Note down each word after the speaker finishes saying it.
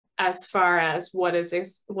as far as what is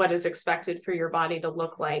expected for your body to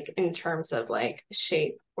look like in terms of like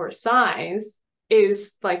shape or size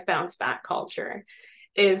is like bounce back culture,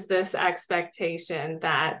 is this expectation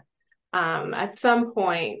that at some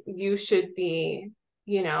point you should be,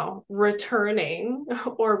 you know, returning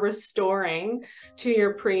or restoring to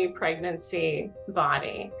your pre-pregnancy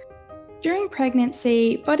body. During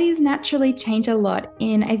pregnancy, bodies naturally change a lot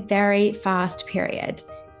in a very fast period.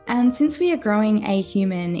 And since we are growing a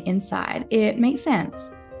human inside, it makes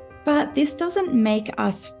sense. But this doesn't make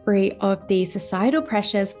us free of the societal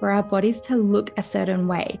pressures for our bodies to look a certain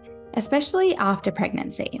way, especially after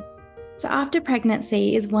pregnancy. So after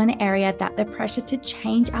pregnancy is one area that the pressure to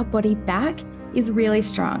change our body back is really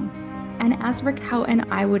strong. And as Raquel and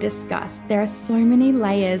I will discuss, there are so many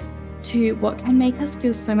layers to what can make us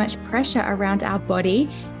feel so much pressure around our body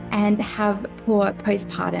and have poor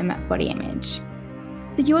postpartum body image.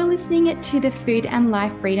 So you are listening to the Food and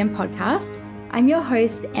Life Freedom podcast. I'm your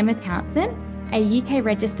host, Emma Townsend, a UK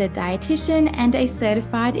registered dietitian and a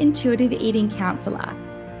certified intuitive eating counsellor.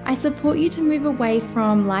 I support you to move away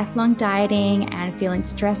from lifelong dieting and feeling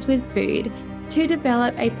stressed with food to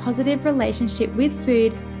develop a positive relationship with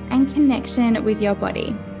food and connection with your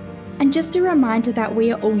body. And just a reminder that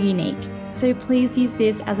we are all unique, so please use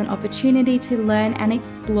this as an opportunity to learn and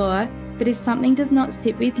explore, but if something does not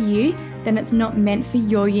sit with you, then it's not meant for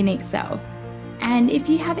your unique self. And if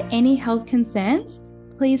you have any health concerns,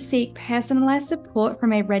 please seek personalised support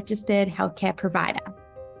from a registered healthcare provider.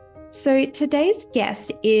 So today's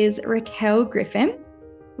guest is Raquel Griffin.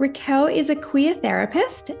 Raquel is a queer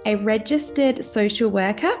therapist, a registered social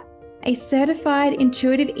worker, a certified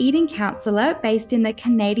intuitive eating counsellor based in the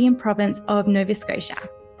Canadian province of Nova Scotia.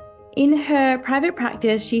 In her private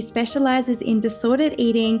practice, she specialises in disordered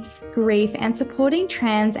eating, grief, and supporting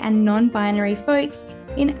trans and non-binary folks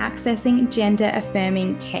in accessing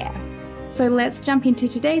gender-affirming care. So let's jump into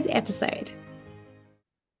today's episode.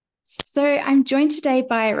 So I'm joined today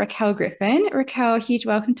by Raquel Griffin. Raquel, huge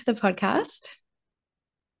welcome to the podcast.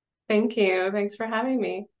 Thank you. Thanks for having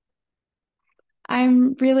me.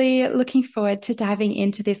 I'm really looking forward to diving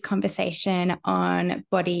into this conversation on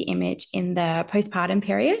body image in the postpartum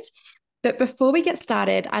period. But before we get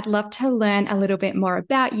started, I'd love to learn a little bit more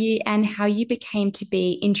about you and how you became to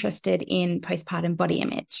be interested in postpartum body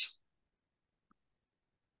image.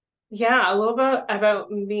 Yeah, a little bit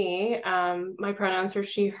about me. My pronouns are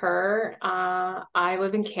she, her. I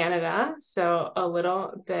live in Canada, so a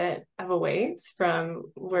little bit of a ways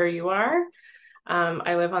from where you are.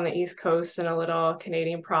 I live on the East Coast in a little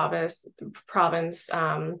Canadian province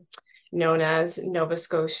known as Nova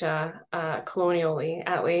Scotia, colonially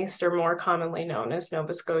at least, or more commonly known as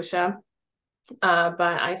Nova Scotia. But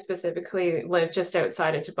I specifically live just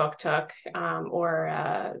outside of Tubuktuk,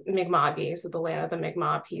 or Mi'kma'ki, so the land of the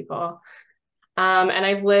Mi'kmaq people. And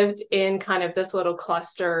I've lived in kind of this little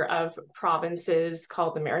cluster of provinces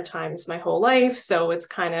called the Maritimes my whole life. So it's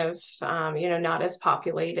kind of, not as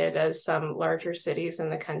populated as some larger cities in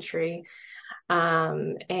the country.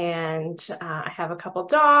 And I have a couple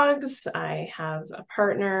dogs. I have a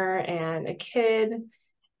partner and a kid.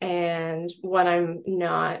 And when I'm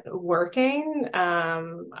not working,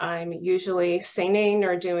 I'm usually singing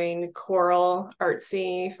or doing choral,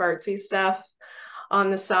 artsy, fartsy stuff on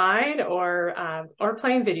the side, or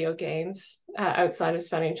playing video games outside of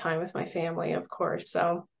spending time with my family, of course.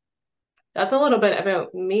 So that's a little bit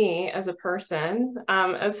about me as a person.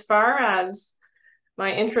 As far as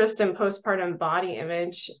my interest in postpartum body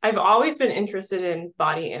image, I've always been interested in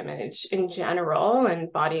body image in general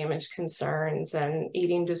and body image concerns and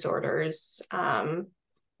eating disorders,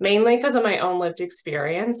 mainly because of my own lived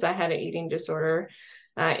experience. I had an eating disorder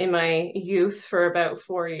in my youth for about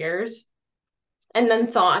 4 years, and then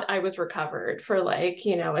thought I was recovered for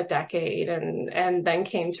a decade, and then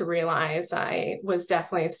came to realize I was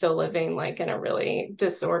definitely still living in a really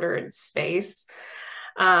disordered space.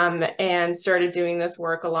 And started doing this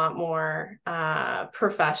work a lot more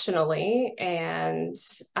professionally. And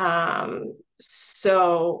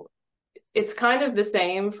so it's kind of the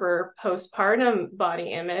same for postpartum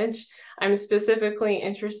body image. I'm specifically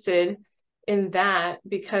interested in that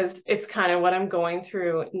because it's kind of what I'm going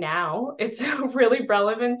through now. It's really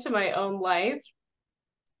relevant to my own life.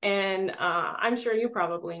 And I'm sure you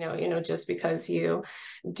probably know, just because you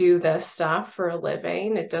do this stuff for a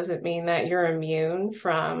living, it doesn't mean that you're immune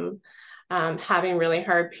from having really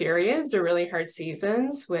hard periods or really hard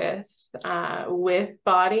seasons with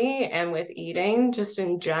body and with eating just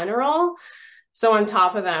in general. So on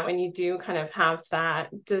top of that, when you do kind of have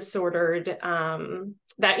that disordered,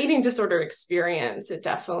 that eating disorder experience, it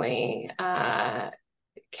definitely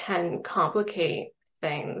can complicate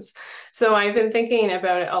things. So I've been thinking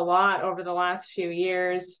about it a lot over the last few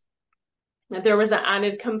years. There was an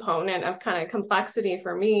added component of kind of complexity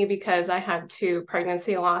for me because I had 2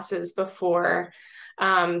 pregnancy losses before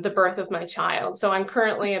the birth of my child. So I'm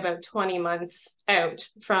currently about 20 months out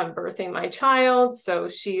from birthing my child. So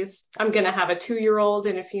I'm going to have a 2-year-old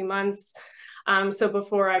in a few months. So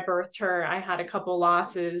before I birthed her, I had a couple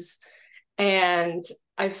losses and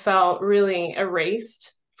I felt really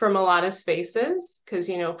erased from a lot of spaces because,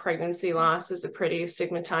 you know, pregnancy loss is a pretty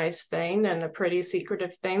stigmatized thing and a pretty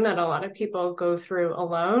secretive thing that a lot of people go through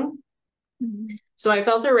alone. Mm-hmm. So I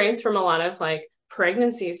felt erased from a lot of like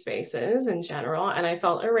pregnancy spaces in general. And I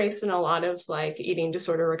felt erased in a lot of like eating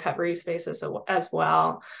disorder recovery spaces as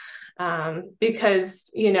well. Because,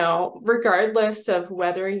 you know, regardless of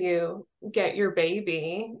whether you get your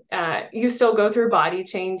baby, you still go through body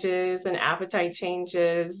changes and appetite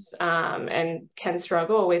changes, and can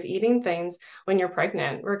struggle with eating things when you're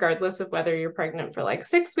pregnant, regardless of whether you're pregnant for like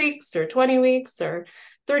 6 weeks or 20 weeks or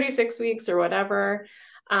 36 weeks or whatever.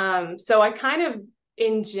 So I kind of,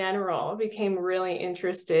 in general, became really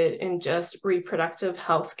interested in just reproductive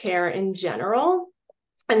health care in general,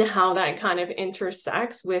 and how that kind of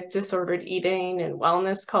intersects with disordered eating and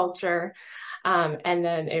wellness culture. And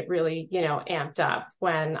then it really, you know, amped up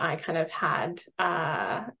when I kind of had,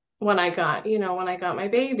 when I got my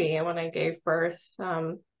baby and when I gave birth.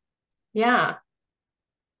 Yeah.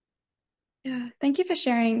 Yeah. Thank you for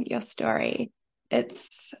sharing your story.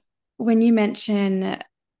 It's when you mention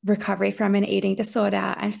recovery from an eating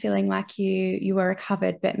disorder and feeling like you were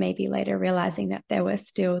recovered, but maybe later realizing that there were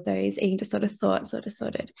still those eating disorder thoughts or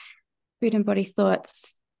disordered food and body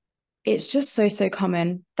thoughts. It's just so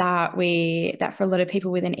common that for a lot of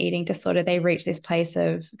people with an eating disorder, they reach this place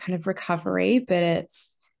of kind of recovery, but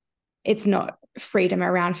it's not freedom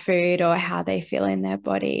around food or how they feel in their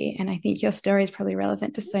body. And I think your story is probably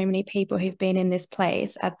relevant to so many people who've been in this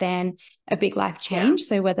place and then a big life change. Yeah.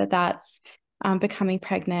 So whether that's becoming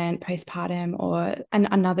pregnant, postpartum, or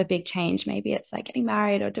another big change, maybe it's like getting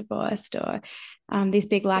married or divorced, or these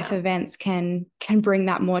big life events can bring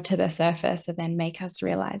that more to the surface and then make us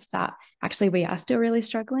realize that actually we are still really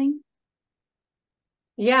struggling.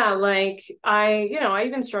 Yeah, like I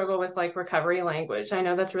even struggle with like recovery language. I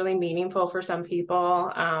know that's really meaningful for some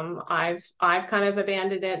people. I've kind of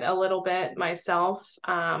abandoned it a little bit myself.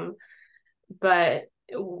 But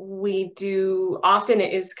we do often,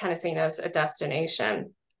 it is kind of seen as a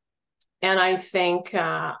destination. And I think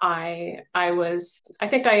I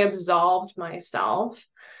think I absolved myself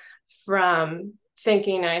from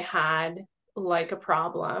thinking I had like a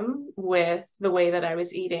problem with the way that I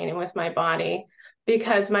was eating and with my body,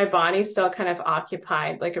 because my body still kind of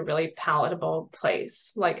occupied like a really palatable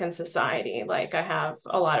place, like in society. Like I have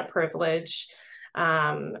a lot of privilege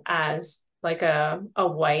as like a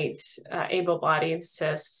white, able-bodied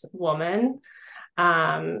cis woman,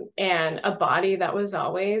 and a body that was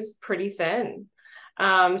always pretty thin.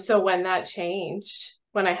 So when that changed,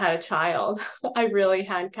 when I had a child, I really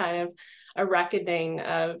had kind of a reckoning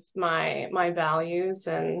of my values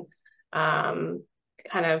and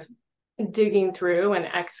kind of digging through and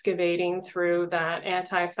excavating through that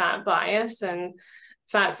anti-fat bias and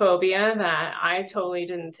fat phobia that I totally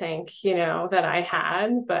didn't think, you know, that I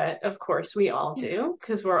had. But of course we all do,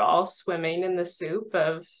 because we're all swimming in the soup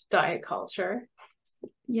of diet culture.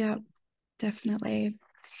 Yeah, definitely.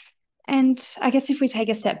 And I guess if we take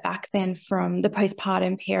a step back then from the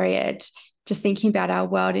postpartum period, just thinking about our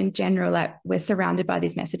world in general, like we're surrounded by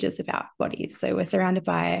these messages about bodies. So we're surrounded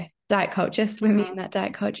by diet culture, swimming in that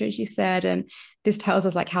diet culture, as you said, and this tells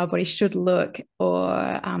us like how bodies should look, or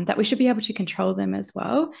that we should be able to control them as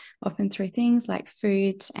well, often through things like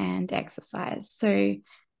food and exercise. So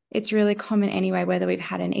it's really common anyway, whether we've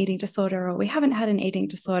had an eating disorder or we haven't had an eating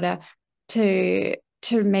disorder, to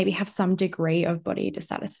maybe have some degree of body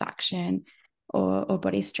dissatisfaction or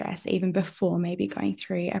body stress even before maybe going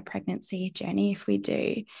through a pregnancy journey, if we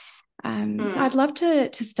do. So I'd love to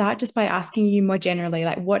start just by asking you more generally,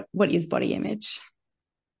 like what is body image?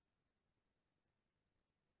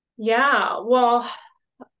 Yeah, well,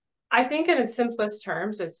 I think in its simplest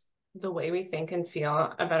terms, it's the way we think and feel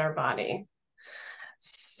about our body.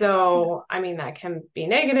 So, I mean, that can be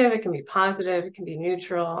negative, it can be positive, it can be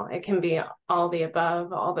neutral, it can be all the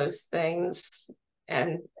above, all those things.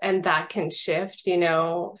 And that can shift, you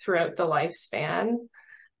know, throughout the lifespan.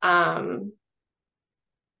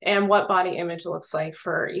 And what body image looks like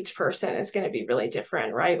for each person is going to be really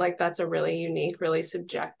different, right? Like that's a really unique, really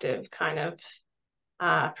subjective kind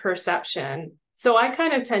of perception. So I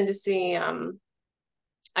kind of tend to see,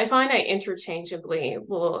 I find I interchangeably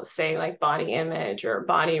will say like body image or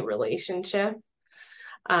body relationship.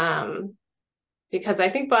 Because I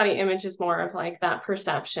think body image is more of like that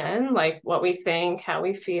perception, like what we think, how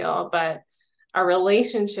we feel, but our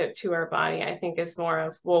relationship to our body, I think, is more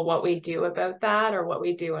of, well, what we do about that or what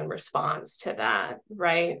we do in response to that,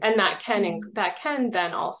 right? And that can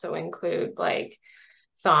then also include like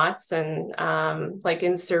thoughts and like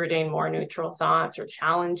inserting more neutral thoughts or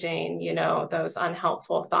challenging, you know, those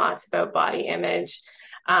unhelpful thoughts about body image.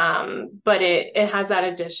 But it has that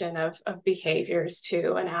addition of behaviors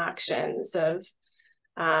too, and actions of,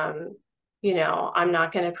 you know, I'm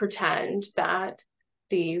not going to pretend that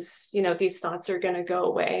these, you know, these thoughts are going to go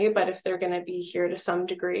away, but if they're going to be here to some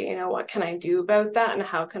degree, you know, what can I do about that and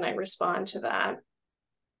how can I respond to that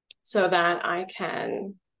so that I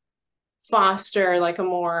can foster like a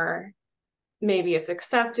more, maybe it's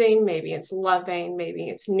accepting, maybe it's loving, maybe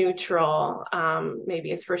it's neutral,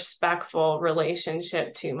 maybe it's respectful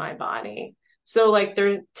relationship to my body. So like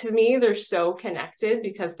they're, to me, they're so connected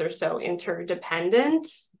because they're so interdependent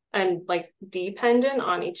and like dependent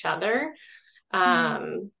on each other.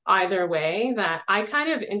 Either way, that I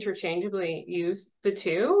kind of interchangeably use the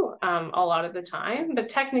two a lot of the time, but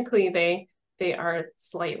technically they are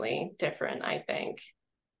slightly different, I think.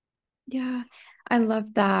 Yeah, I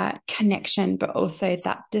love that connection, but also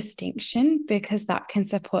that distinction, because that can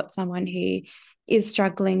support someone who is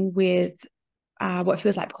struggling with what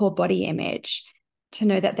feels like poor body image, to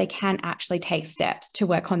know that they can actually take steps to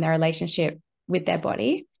work on their relationship with their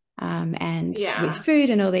body, and with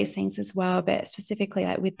food and all these things as well, but specifically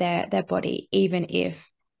like with their body, even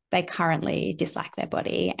if they currently dislike their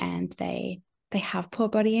body and they have poor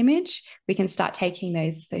body image, we can start taking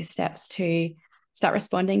those steps to start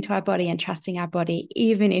responding to our body and trusting our body,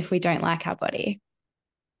 even if we don't like our body.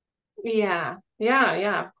 Yeah,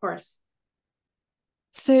 of course.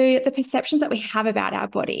 So the perceptions that we have about our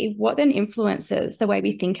body, what then influences the way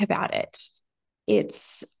we think about it?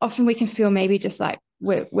 It's often we can feel maybe just like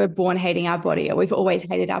we're born hating our body, or we've always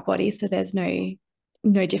hated our body, so there's no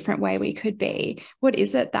different way we could be. What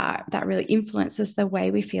is it that really influences the way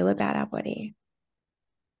we feel about our body?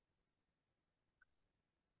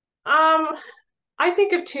 I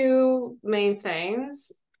think of two main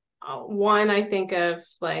things. One, I think of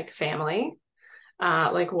like family,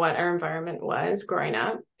 like what our environment was growing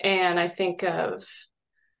up. And I think of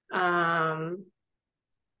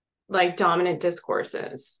like dominant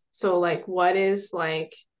discourses. So like what is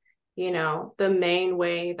like, you know, the main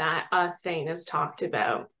way that a thing is talked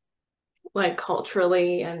about, like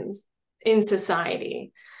culturally and in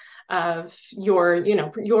society, of your, you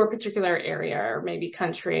know, your particular area or maybe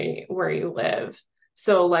country where you live.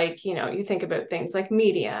 So like, you know, you think about things like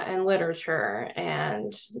media and literature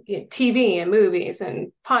and, you know, TV and movies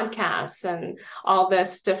and podcasts and all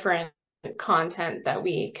this different content that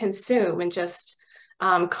we consume, and just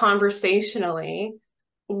conversationally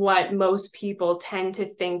what most people tend to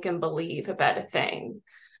think and believe about a thing.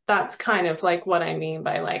 That's kind of like what I mean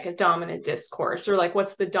by like a dominant discourse, or like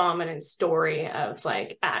what's the dominant story of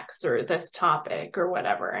like X or this topic or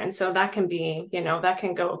whatever. And so that can be, you know, that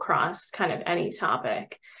can go across kind of any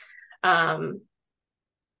topic.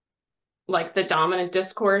 Like the dominant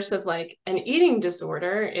discourse of like an eating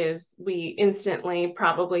disorder is, we instantly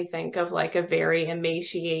probably think of like a very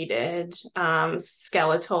emaciated,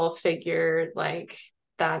 skeletal figure, like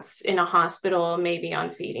that's in a hospital, maybe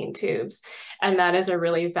on feeding tubes. And that is a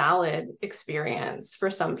really valid experience for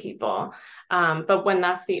some people. But when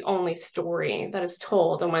that's the only story that is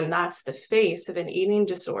told, and when that's the face of an eating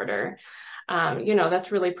disorder, you know,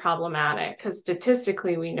 that's really problematic, because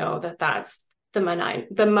statistically we know that that's the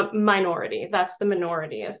minority. That's the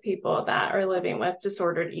minority of people that are living with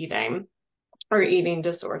disordered eating or eating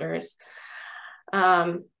disorders.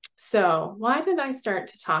 So why did I start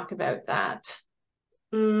to talk about that?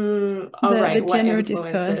 The What general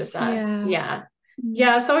influences discourse. us? Yeah.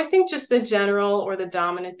 Yeah. So I think just the general or the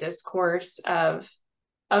dominant discourse of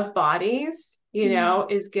bodies, you know,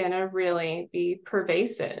 is gonna really be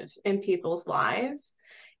pervasive in people's lives,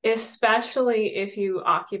 especially if you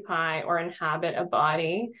occupy or inhabit a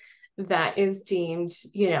body that is deemed,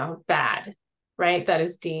 you know, bad, right? That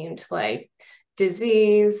is deemed like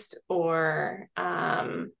diseased or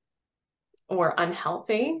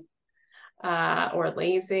unhealthy, or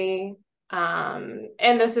lazy.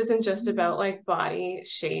 And this isn't just about like body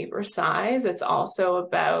shape or size. It's also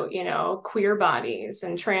about, you know, queer bodies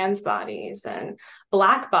and trans bodies and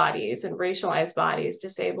Black bodies and racialized bodies,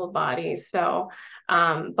 disabled bodies. So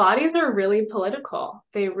bodies are really political.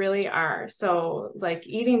 They really are. So like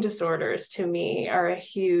eating disorders to me are a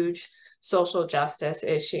huge social justice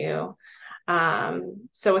issue.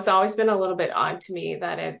 So it's always been a little bit odd to me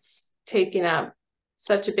that it's taken up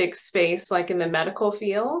such a big space, like in the medical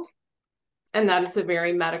field, and that it's a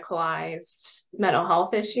very medicalized mental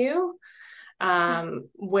health issue,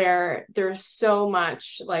 where there's so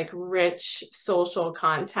much like rich social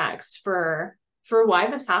context for why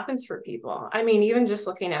this happens for people. I mean, even just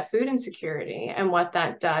looking at food insecurity and what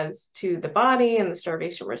that does to the body and the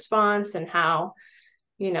starvation response, and how,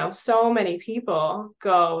 you know, so many people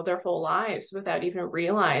go their whole lives without even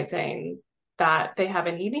realizing that they have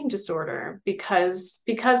an eating disorder because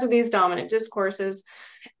of these dominant discourses.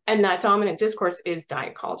 And that dominant discourse is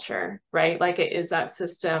diet culture, right? Like it is that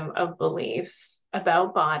system of beliefs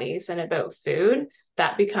about bodies and about food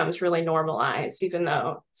that becomes really normalized, even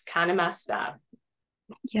though it's kind of messed up.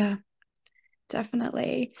 Yeah,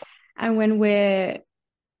 definitely. And when we're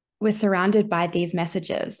surrounded by these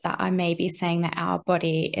messages that are maybe saying that our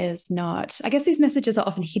body is not, I guess these messages are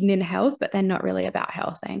often hidden in health, but they're not really about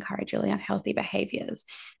health. They encourage really unhealthy behaviors.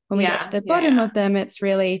 When we get to the bottom of them, it's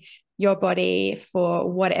really your body,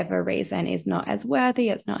 for whatever reason, is not as worthy,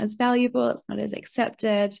 it's not as valuable, it's not as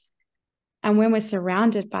accepted. And when we're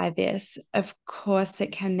surrounded by this, of course,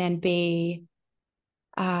 it can then be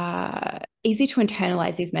easy to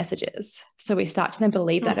internalize these messages. So we start to then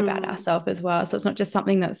believe that about ourselves as well. So it's not just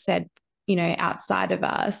something that's said, you know, outside of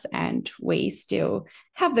us, and we still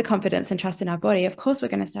have the confidence and trust in our body. Of course, we're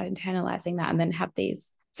going to start internalizing that and then have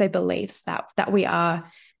these beliefs that we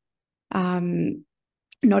are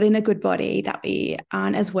not in a good body, that we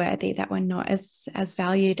aren't as worthy, that we're not as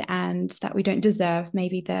valued, and that we don't deserve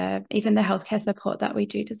maybe even the healthcare support that we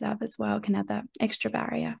do deserve as well, can add that extra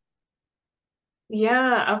barrier.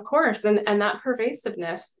 Yeah, of course. And that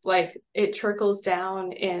pervasiveness, like it trickles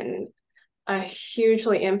down in a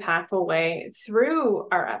hugely impactful way through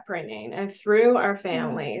our upbringing and through our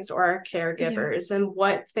families or our caregivers and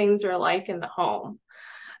what things are like in the home.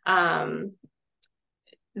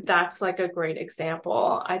 That's like a great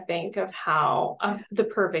example, I think, of the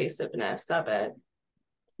pervasiveness of it.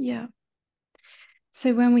 Yeah.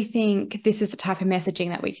 So when we think this is the type of messaging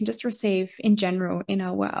that we can just receive in general in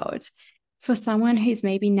our world, for someone who's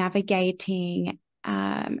maybe navigating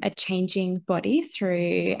a changing body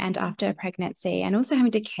through and after a pregnancy, and also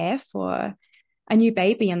having to care for a new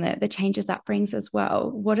baby and the changes that brings as well,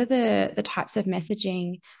 what are the types of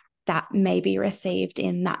messaging that may be received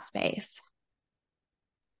in that space?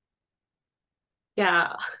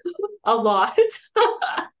 Yeah, a lot.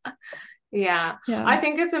 Yeah, I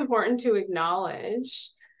think it's important to acknowledge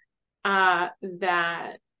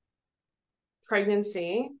that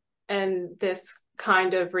pregnancy and this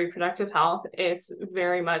kind of reproductive health, it's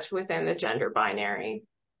very much within the gender binary.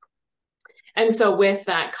 And so with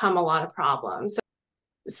that come a lot of problems.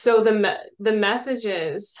 So the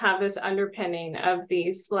messages have this underpinning of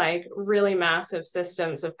these like really massive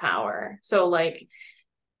systems of power. So like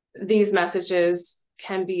these messages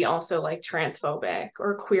can be also like transphobic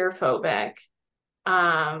or queerphobic.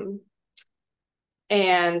 And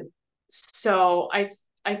so I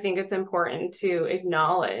think it's important to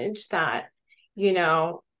acknowledge that, you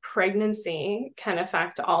know, pregnancy can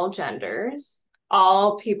affect all genders,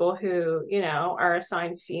 all people who, you know, are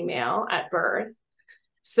assigned female at birth.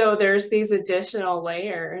 So there's these additional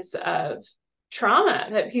layers of trauma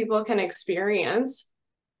that people can experience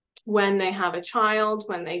when they have a child,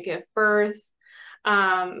 when they give birth.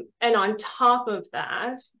 And on top of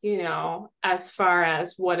that, you know, as far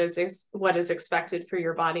as what is expected for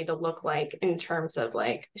your body to look like in terms of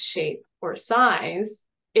like shape or size,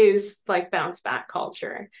 is like bounce back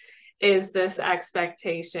culture, is this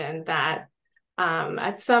expectation that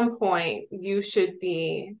at some point you should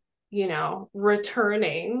be, you know,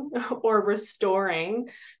 returning or restoring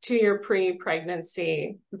to your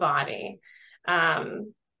pre-pregnancy body.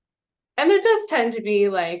 And there does tend to be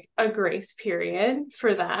like a grace period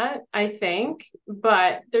for that, I think,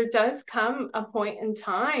 but there does come a point in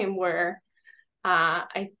time where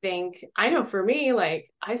I think, I know for me, like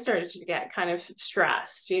I started to get kind of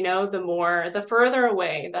stressed, you know, the further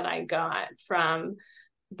away that I got from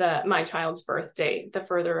my child's birth date, the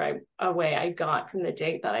further away I got from the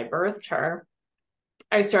date that I birthed her,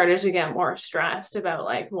 I started to get more stressed about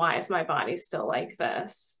like, why is my body still like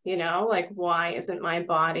this? You know, like, why isn't my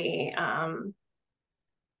body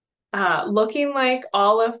looking like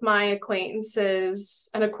all of my acquaintances,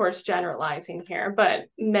 and of course, generalizing here, but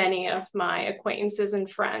many of my acquaintances and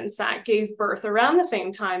friends that gave birth around the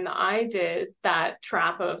same time that I did, that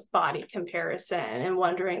trap of body comparison and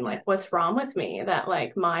wondering like, what's wrong with me that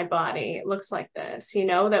like my body looks like this, you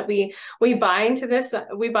know, that we buy into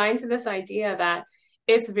this idea that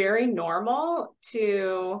it's very normal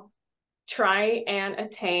to try and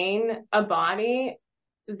attain a body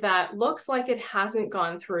that looks like it hasn't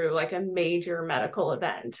gone through like a major medical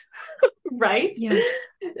event, right? Yeah.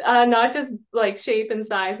 Not just like shape and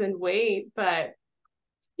size and weight, but,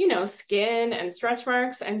 you know, skin and stretch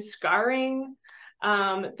marks and scarring,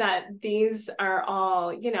 that these are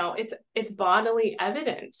all, you know, it's bodily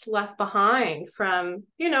evidence left behind from,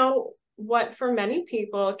 you know, what for many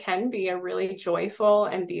people can be a really joyful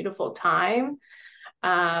and beautiful time.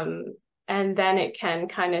 And then it can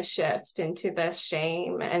kind of shift into this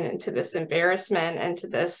shame and into this embarrassment and to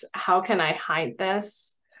this, how can I hide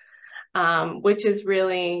this? Which is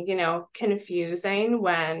really, you know, confusing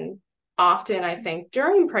when often I think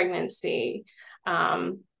during pregnancy,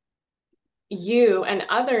 you and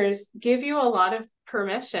others give you a lot of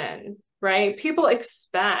permission, right? People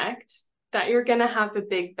expect that you're going to have a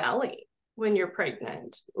big belly when you're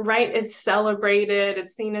pregnant, right? It's celebrated,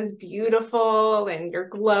 it's seen as beautiful, and you're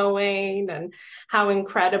glowing and how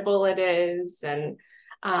incredible it is. And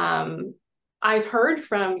I've heard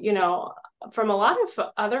from, you know, from a lot of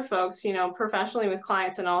other folks, you know, professionally with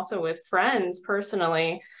clients and also with friends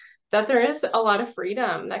personally, that there is a lot of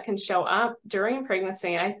freedom that can show up during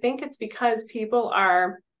pregnancy. And I think it's because people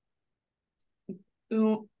are,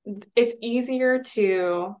 it's easier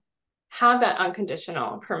to have that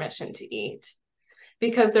unconditional permission to eat,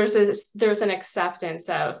 because there's an acceptance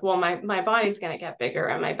of, well, my body's going to get bigger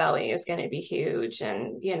and my belly is going to be huge,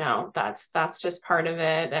 and you know, that's just part of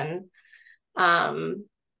it. And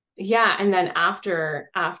yeah, and then after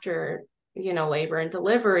you know, labor and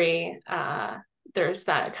delivery, there's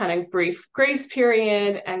that kind of brief grace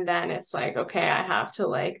period, and then it's like, okay, I have to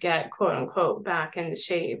like get quote unquote back in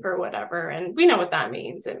shape or whatever. And we know what that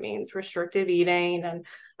means. It means restrictive eating and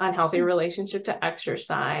unhealthy relationship to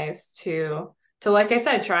exercise, to like I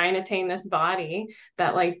said, try and attain this body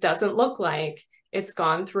that like doesn't look like it's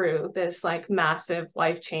gone through this like massive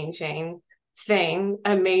life-changing thing,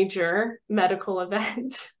 a major medical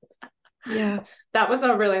event. Yeah. That was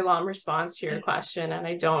a really long response to your question, and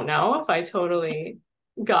I don't know if I totally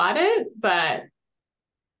got it, but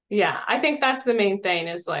yeah, I think that's the main thing,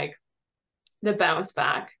 is like the bounce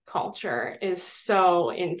back culture is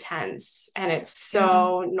so intense and it's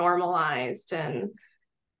so normalized, and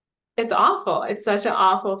it's awful. It's such an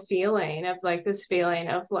awful feeling of like this feeling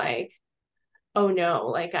of like, oh no,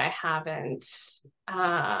 like I haven't,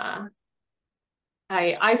 I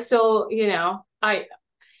still, you know,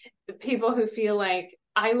 people who feel like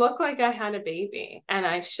I look like I had a baby and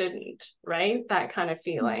I shouldn't, right? That kind of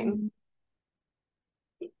feeling.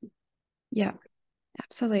 Yeah,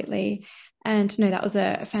 absolutely. And no, that was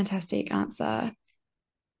a fantastic answer.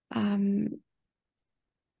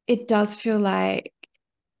 It does feel like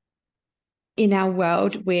in our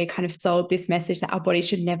world, we're kind of sold this message that our body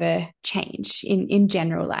should never change in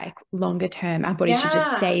general, like longer term, our body should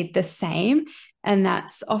just stay the same. And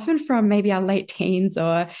that's often from maybe our late teens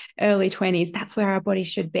or early 20s. That's where our body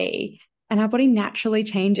should be. And our body naturally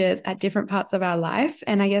changes at different parts of our life.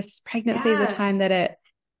 And I guess pregnancy is a time that it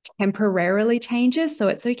temporarily changes. So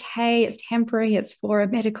it's okay. It's temporary. It's for a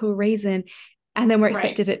medical reason. And then we're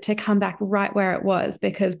expected it to come back right where it was,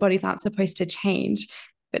 because bodies aren't supposed to change.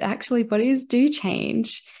 But actually, bodies do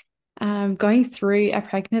change. Going through a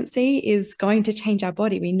pregnancy is going to change our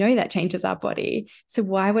body. We know that changes our body. So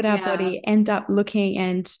why would our body end up looking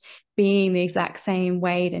and being the exact same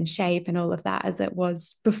weight and shape and all of that as it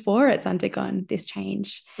was before it's undergone this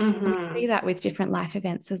change? And we see that with different life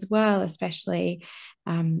events as well, especially,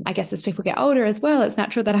 I guess, as people get older as well, it's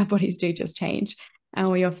natural that our bodies do just change. And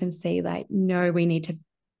we often see like, no, we need to,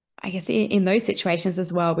 I guess, in those situations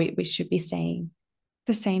as well, we should be staying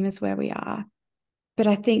the same as where we are. But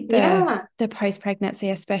I think the post-pregnancy,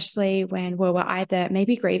 especially when we're either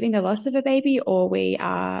maybe grieving the loss of a baby or we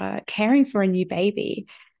are caring for a new baby,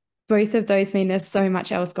 both of those mean there's so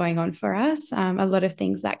much else going on for us. A lot of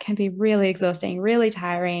things that can be really exhausting, really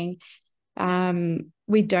tiring.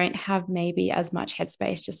 We don't have maybe as much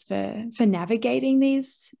headspace just for navigating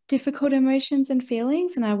these difficult emotions and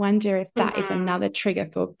feelings. And I wonder if that is another trigger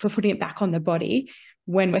for putting it back on the body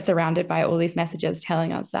when we're surrounded by all these messages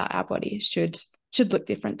telling us that our body should look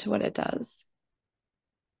different to what it does.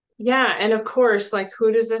 Yeah. And of course, like,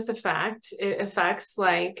 who does this affect? It affects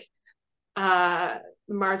like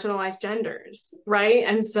marginalized genders, right?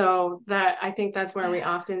 And so that, I think that's where we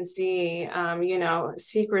often see, you know,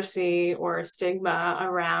 secrecy or stigma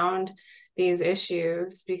around these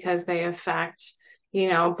issues, because they affect, you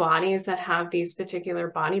know, bodies that have these particular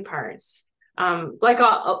body parts. Like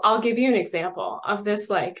I'll give you an example of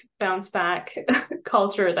this like bounce back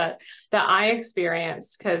culture that I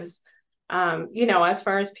experienced, because you know, as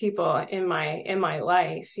far as people in my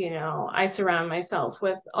life, you know, I surround myself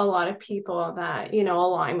with a lot of people that, you know,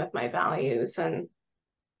 align with my values, and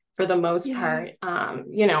for the most Yeah. part,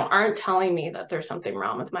 you know, aren't telling me that there's something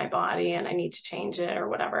wrong with my body and I need to change it or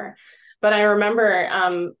whatever. But I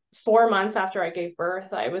remember 4 months after I gave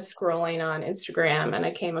birth, I was scrolling on Instagram and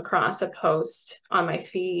I came across a post on my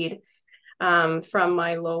feed from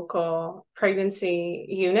my local pregnancy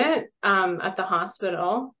unit at the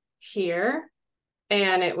hospital here.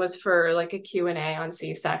 And it was for like a Q&A on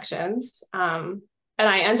C-sections. And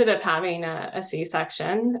I ended up having a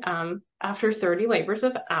C-section after 30 labors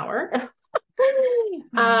of an hour.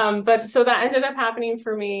 But so that ended up happening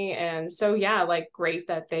for me. And so, yeah, like great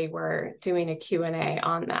that they were doing a Q&A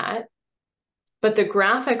on that. But the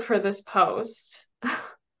graphic for this post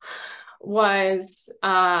was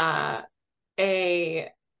a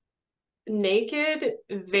naked,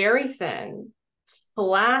 very thin,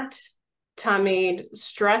 flat tummied,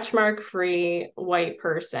 stretch mark free white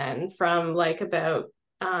person from like about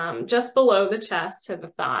just below the chest to the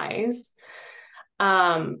thighs.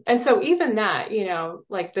 And so even that, you know,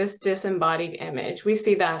 like this disembodied image, we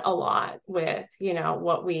see that a lot with, you know,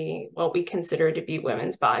 what we consider to be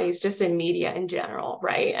women's bodies, just in media in general,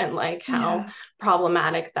 right? And like how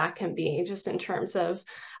problematic that can be just in terms of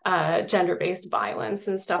gender-based violence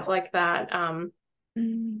and stuff like that.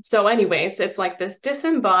 So anyways, it's like this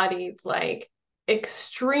disembodied, like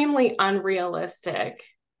extremely unrealistic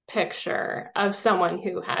picture of someone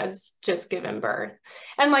who has just given birth.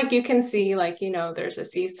 And like you can see, like, you know, there's a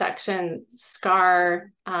C-section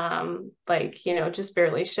scar, like, you know, just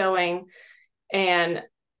barely showing. And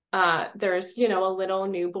there's, you know, a little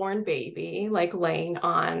newborn baby like laying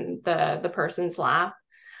on the person's lap.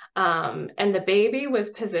 And the baby was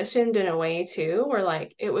positioned in a way too, where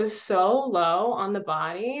like it was so low on the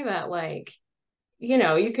body that like, you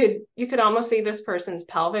know, you could almost see this person's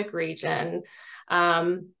pelvic region.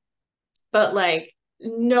 But like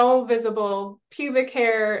no visible pubic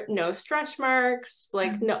hair, no stretch marks,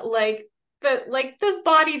 like no, like this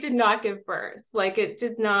body did not give birth. Like it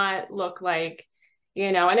did not look like,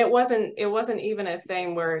 you know, and it wasn't even a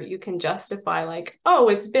thing where you can justify like, oh,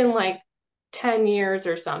 it's been like 10 years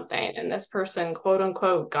or something and this person quote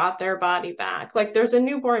unquote got their body back. Like there's a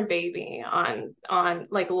newborn baby on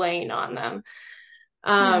like laying on them.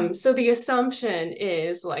 So the assumption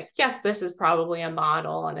is like, yes, this is probably a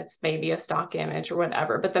model and it's maybe a stock image or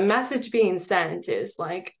whatever, but the message being sent is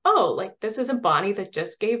like, oh, like this is a body that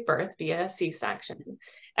just gave birth via C-section.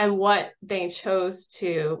 And what they chose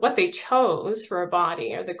for a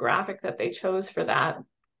body, or the graphic that they chose for that,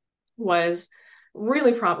 was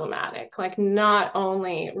really problematic. Like not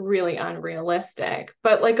only really unrealistic,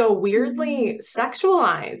 but like a weirdly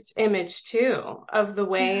sexualized image too of the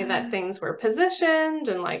way that things were positioned,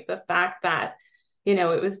 and like the fact that, you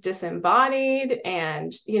know, it was disembodied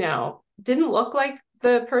and, you know, didn't look like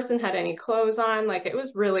the person had any clothes on. Like it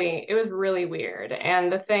was really weird.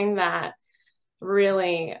 And the thing that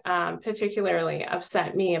really particularly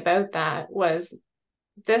upset me about that was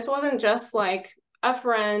this wasn't just like a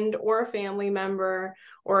friend or a family member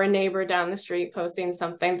or a neighbor down the street posting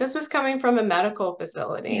something. This was coming from a medical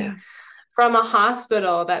facility, from a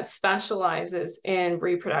hospital that specializes in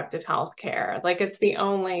reproductive health care. Like it's the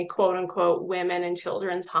only quote unquote women and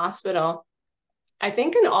children's hospital, I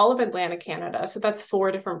think, in all of Atlantic Canada. So that's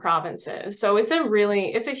 4 different provinces. So it's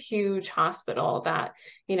a huge hospital that,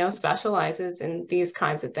 you know, specializes in these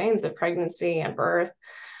kinds of things of pregnancy and birth.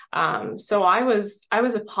 So I was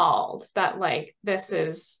appalled that like this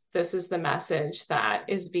is the message that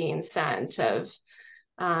is being sent of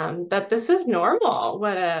that this is normal,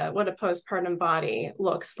 what a postpartum body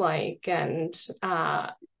looks like. And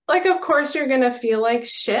like of course you're gonna feel like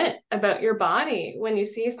shit about your body when you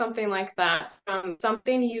see something like that from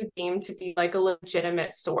something you deem to be like a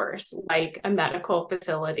legitimate source, like a medical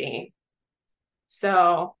facility.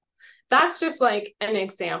 So that's just like an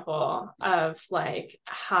example of like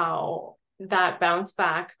how that bounce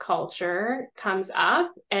back culture comes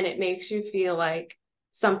up, and it makes you feel like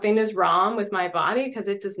something is wrong with my body because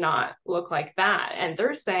it does not look like that. And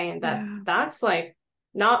they're saying that that's like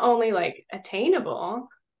not only like attainable,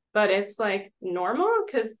 but it's like normal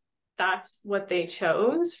because that's what they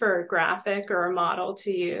chose for a graphic or a model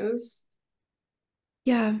to use.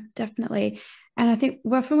 Yeah, definitely. And I think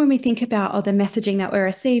often when we think about the messaging that we're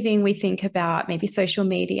receiving, we think about maybe social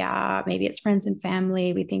media, maybe it's friends and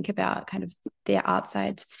family. We think about kind of the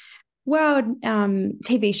outside world,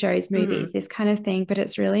 TV shows, movies, this kind of thing. But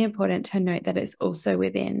it's really important to note that it's also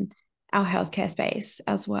within our healthcare space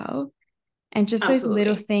as well. And just those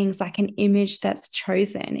little Absolutely. things like an image that's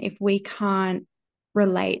chosen, if we can't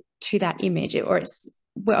relate to that image, or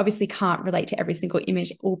we obviously can't relate to every single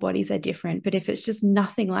image. All bodies are different, but if it's just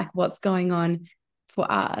nothing like what's going on for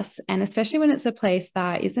us, and especially when it's a place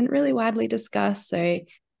that isn't really widely discussed, so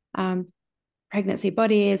pregnancy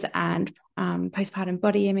bodies and postpartum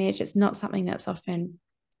body image, it's not something that's often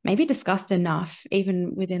maybe discussed enough,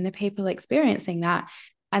 even within the people experiencing that.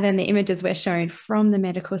 And then the images we're shown from the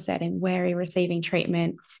medical setting where we're receiving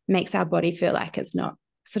treatment makes our body feel like it's not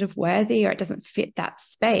sort of worthy, or it doesn't fit that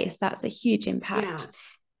space. That's a huge impact,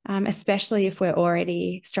 especially if we're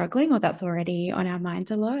already struggling or that's already on our mind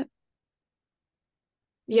a lot.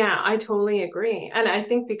 Yeah, I totally agree. And I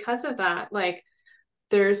think because of that, like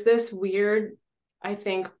there's this weird, I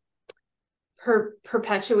think,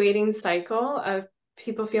 perpetuating cycle of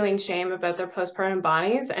people feeling shame about their postpartum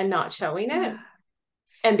bodies and not showing it.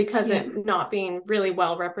 And because it not being really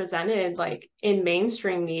well represented, like in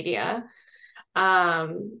mainstream media,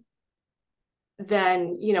 then,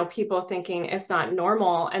 you know, people thinking it's not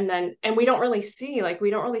normal. And we don't really see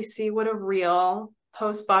what a real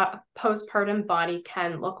postpartum body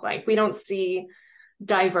can look like. We don't see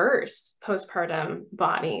diverse postpartum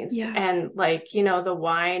bodies and like, you know, the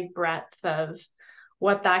wide breadth of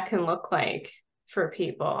what that can look like for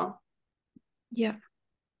people. Yeah,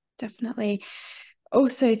 definitely.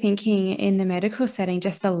 Also thinking in the medical setting,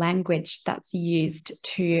 just the language that's used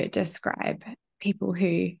to describe people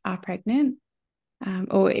who are pregnant,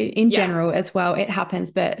 or in general as well, it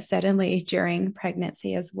happens, but certainly during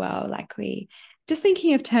pregnancy as well. Like just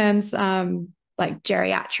thinking of terms like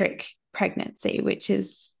geriatric pregnancy, which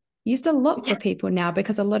is used a lot for people now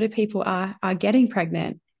because a lot of people are getting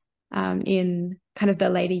pregnant in kind of the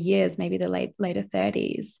later years, maybe the later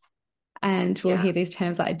 30s. And we'll hear these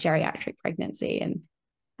terms like geriatric pregnancy,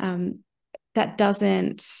 and that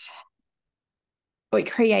doesn't, or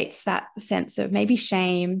it creates that sense of maybe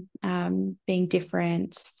shame, being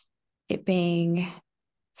different, it being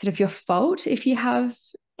sort of your fault if you have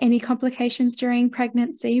any complications during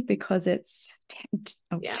pregnancy because it's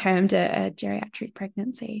termed a geriatric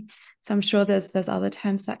pregnancy. So I'm sure there's other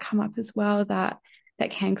terms that come up as well that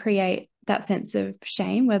can create that sense of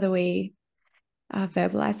shame, whether we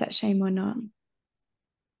verbalize that shame or not.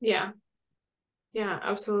 Yeah,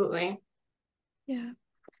 absolutely. Yeah.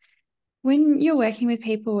 When you're working with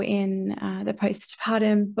people in the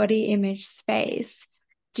postpartum body image space,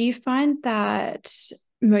 do you find that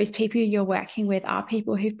most people you're working with are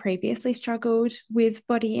people who've previously struggled with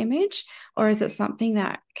body image, or is it something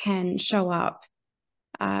that can show up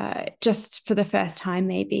just for the first time,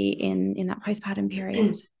 maybe in that postpartum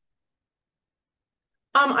period?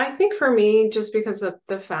 I think for me, just because of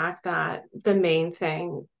the fact that the main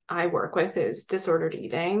thing I work with is disordered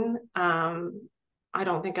eating, I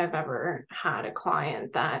don't think I've ever had a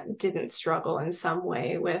client that didn't struggle in some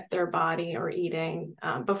way with their body or eating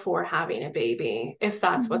before having a baby, if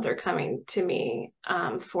that's what they're coming to me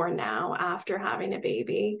for now after having a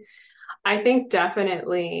baby. I think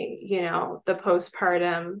definitely, you know, the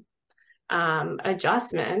postpartum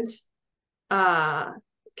adjustment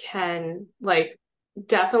can like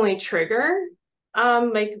definitely trigger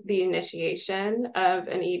like the initiation of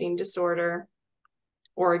an eating disorder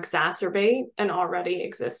or exacerbate an already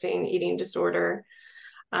existing eating disorder.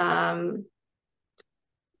 But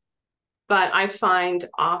I find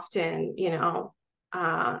often, you know,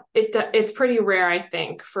 it's pretty rare, I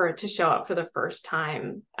think, for it to show up for the first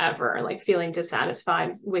time ever, like feeling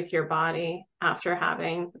dissatisfied with your body after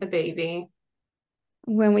having a baby.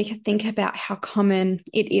 When we think about how common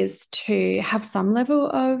it is to have some level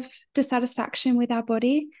of dissatisfaction with our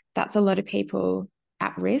body, that's a lot of people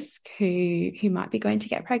at risk who might be going to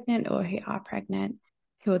get pregnant or who are pregnant,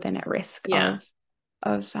 who are then at risk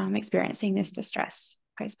of experiencing this distress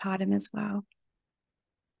postpartum as well.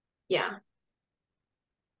 Yeah.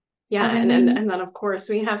 And then of course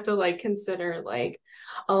we have to like consider like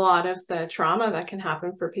a lot of the trauma that can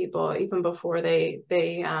happen for people even before they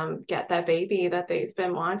get that baby that they've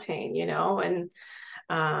been wanting, you know, and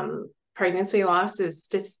pregnancy loss is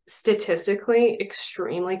statistically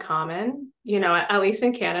extremely common, you know, at least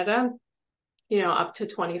in Canada, you know, up to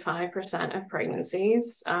 25% of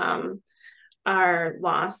pregnancies are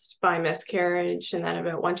lost by miscarriage, and then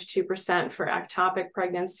about 1 to 2% for ectopic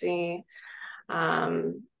pregnancy.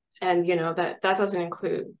 And you know that doesn't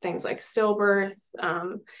include things like stillbirth.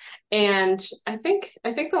 And I think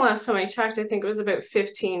the last time I checked, I think it was about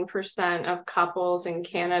 15% of couples in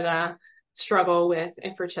Canada struggle with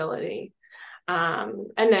infertility. And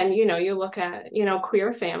then, you know, you look at, you know,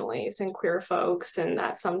 queer families and queer folks, and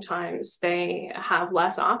that sometimes they have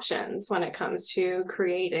less options when it comes to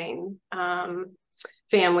creating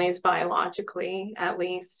families biologically, at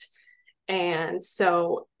least. And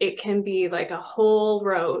so it can be like a whole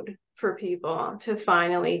road for people to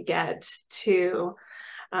finally get to,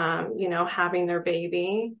 having their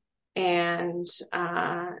baby, and,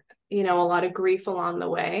 a lot of grief along the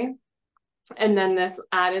way. And then this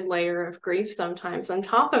added layer of grief sometimes on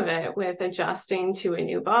top of it, with adjusting to a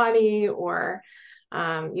new body, or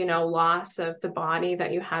loss of the body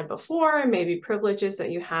that you had before, maybe privileges that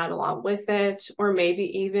you had along with it, or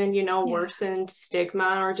maybe even, worsened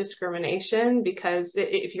stigma or discrimination, because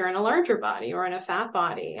if you're in a larger body or in a fat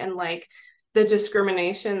body, and like the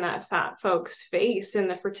discrimination that fat folks face in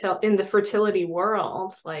the fertility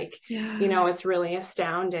world, like, it's really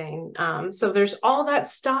astounding. So there's all that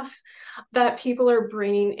stuff that people are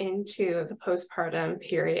bringing into the postpartum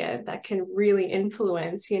period that can really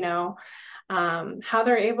influence, how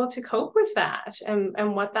they're able to cope with that,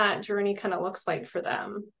 and what that journey kind of looks like for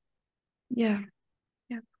them. Yeah.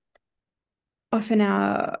 Often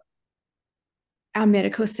our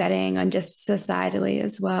medical setting, and just societally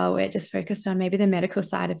as well, we're just focused on maybe the medical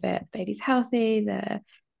side of it. Baby's healthy, the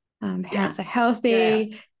parents are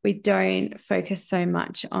healthy. We don't focus so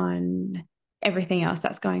much on everything else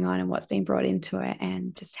that's going on and what's being brought into it,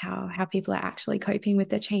 and just how people are actually coping with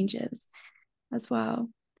the changes as well.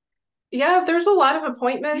 Yeah, there's a lot of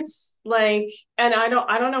appointments, like, and I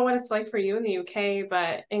don't know what it's like for you in the UK,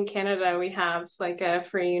 but in Canada we have like a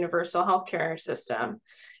free universal healthcare system.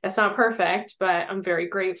 It's not perfect, but I'm very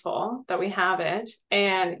grateful that we have it.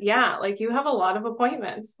 And yeah, like, you have a lot of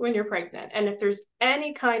appointments when you're pregnant. And if there's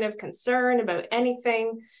any kind of concern about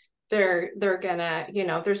anything, they're gonna,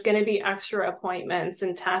 there's gonna be extra appointments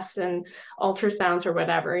and tests and ultrasounds or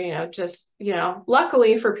whatever, just,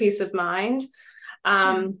 luckily for peace of mind.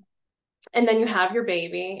 And then you have your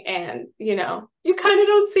baby, and you kind of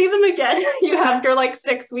don't see them again. You have your like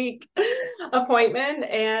 6-week appointment,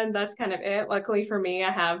 and that's kind of it. Luckily for me,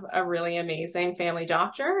 I have a really amazing family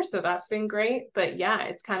doctor, so that's been great. But yeah,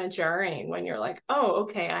 it's kind of jarring when you're like, oh,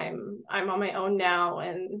 okay, I'm on my own now,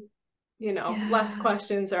 and less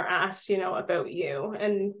questions are asked about you.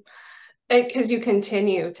 And because you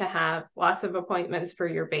continue to have lots of appointments for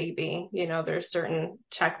your baby, there's certain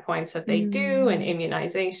checkpoints that they do, and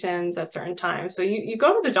immunizations at certain times. So you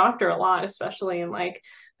go to the doctor a lot, especially in like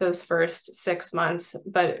those first 6 months,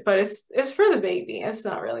 but it's for the baby. It's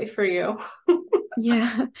not really for you.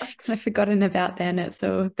 Yeah, I've forgotten about then. It's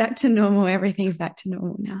all back to normal. Everything's back to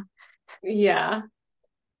normal now. Yeah.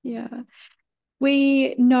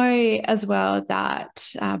 We know as well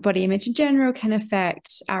that body image in general can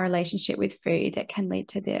affect our relationship with food. It can lead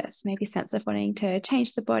to this maybe sense of wanting to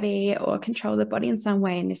change the body or control the body in some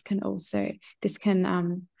way. And this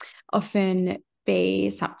can often be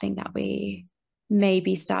something that we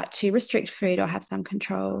maybe start to restrict food, or have some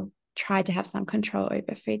control, try to have some control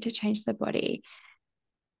over food to change the body.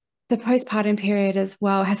 The postpartum period as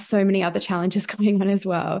well has so many other challenges going on as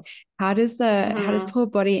well. How does poor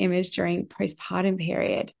body image during postpartum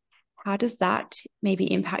period, how does that maybe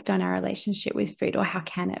impact on our relationship with food, or how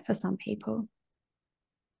can it for some people?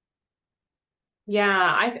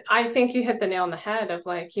 Yeah, I think you hit the nail on the head of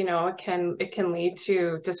like, it can lead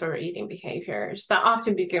to disordered eating behaviors that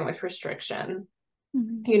often begin with restriction.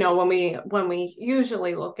 When we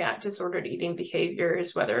usually look at disordered eating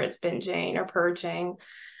behaviors, whether it's binging or purging,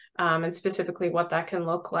 and specifically what that can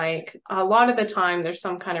look like, a lot of the time there's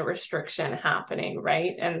some kind of restriction happening,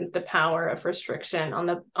 right? And the power of restriction on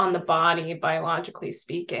the body, biologically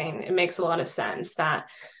speaking, it makes a lot of sense that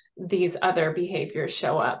these other behaviors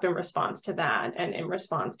show up in response to that, and in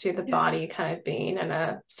response to the body kind of being in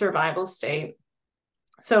a survival state.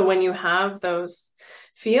 So when you have those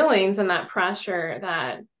feelings and that pressure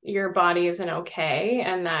that your body isn't okay,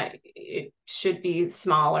 and that it should be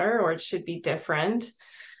smaller or it should be different,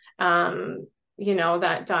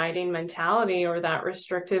 that dieting mentality or that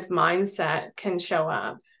restrictive mindset can show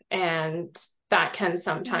up, and that can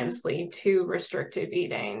sometimes lead to restrictive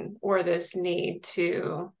eating, or this need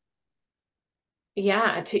to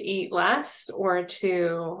eat less, or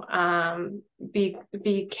to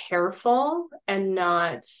be careful and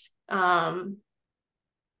not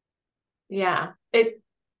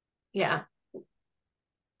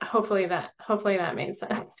hopefully that made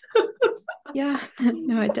sense.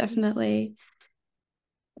 No, it definitely,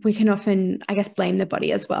 we can often, I guess, blame the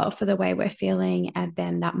body as well for the way we're feeling, and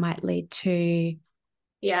then that might lead to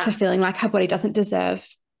feeling like our body doesn't deserve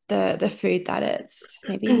the food that it's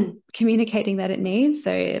maybe communicating that it needs.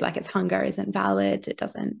 So like its hunger isn't valid. It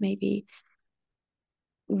doesn't, maybe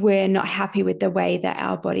we're not happy with the way that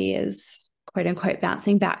our body is, quote unquote,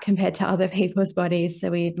 bouncing back compared to other people's bodies. So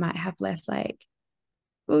we might have less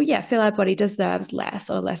feel our body deserves less,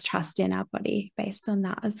 or less trust in our body based on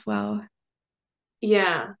that as well.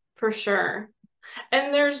 Yeah, for sure.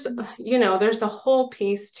 And there's a whole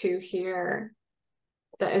piece to here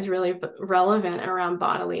that is really relevant around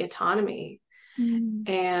bodily autonomy. Mm.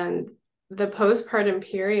 And the postpartum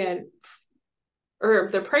period or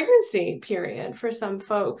the pregnancy period for some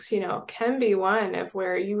folks, can be one of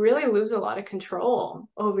where you really lose a lot of control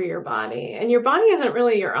over your body, and your body isn't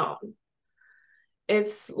really your own.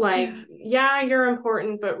 It's like, Yeah. yeah, you're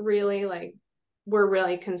important, but really, like, we're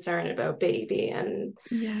really concerned about baby. And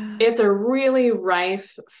Yeah. it's a really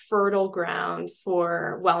rife, fertile ground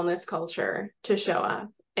for wellness culture to show up.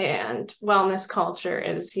 And wellness culture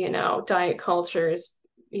is, diet culture's,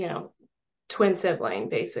 twin sibling,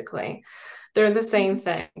 basically. They're the same Mhm.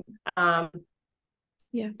 thing. Um,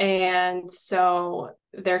 Yeah. and so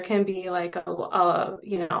there can be like a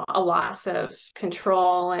loss of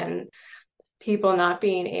control, and people not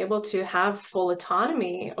being able to have full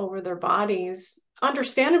autonomy over their bodies,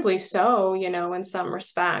 understandably so, in some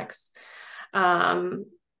respects. Um,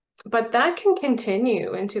 but that can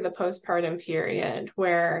continue into the postpartum period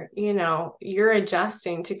where, you're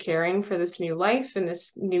adjusting to caring for this new life and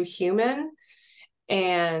this new human.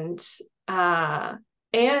 And uh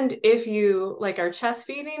and if you like are chest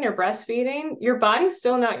feeding or breastfeeding, your body's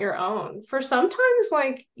still not your own for sometimes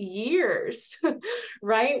like years,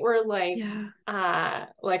 right? Where Yeah.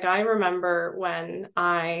 like I remember when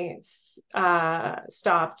I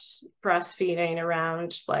stopped breastfeeding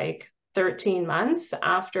around like 13 months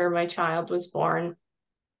after my child was born.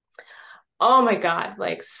 Oh my God,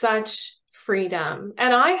 like such freedom.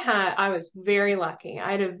 And I was very lucky.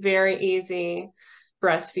 I had a very easy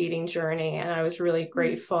breastfeeding journey, and I was really Mm.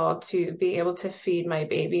 grateful to be able to feed my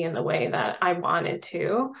baby in the way that I wanted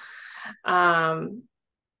to. Um,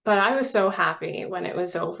 but I was so happy when it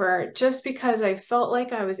was over, just because I felt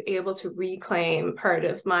like I was able to reclaim part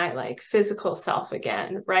of my like physical self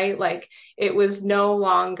again, right? Like it was no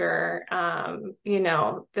longer,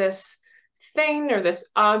 this thing or this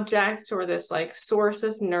object or this like source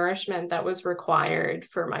of nourishment that was required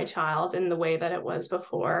for my child in the way that it was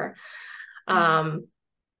before. Yeah. Um,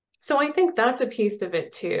 so I think that's a piece of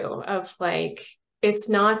it too, of like, it's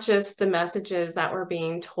not just the messages that we're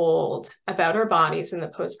being told about our bodies in the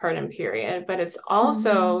postpartum period, but it's Mm.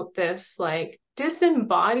 also this like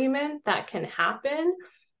disembodiment that can happen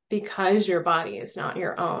because your body is not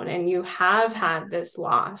your own and you have Yeah. had this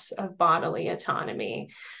loss of bodily autonomy.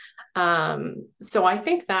 So I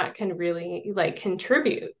think that can really like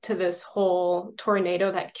contribute to this whole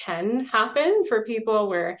tornado that can happen for people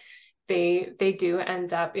where they do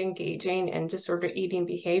end up engaging in disordered eating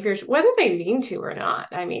behaviors, whether they mean to or not.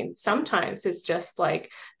 I mean, sometimes it's just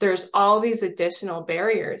like there's all these additional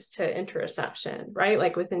barriers to interoception, right?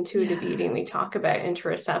 Like with intuitive Yeah. eating, we talk about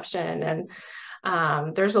interoception,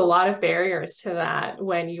 and there's a lot of barriers to that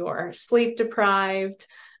when you're sleep deprived,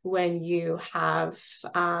 when you have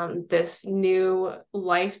this new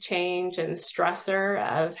life change and stressor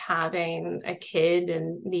of having a kid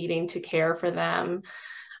and needing to care for them,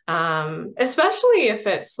 especially if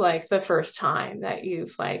it's like the first time that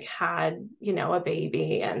you've like had a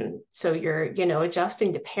baby, and so you're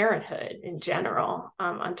adjusting to parenthood in general,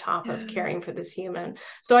 on top of Yeah. caring for this human.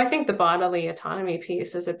 So I think the bodily autonomy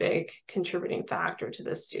piece is a big contributing factor to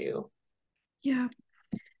this too. Yeah.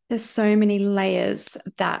 There's so many layers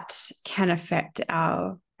that can affect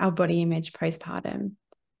our body image postpartum.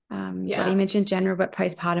 Body Yeah. image in general, but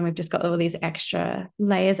postpartum, we've just got all these extra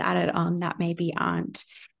layers added on that maybe aren't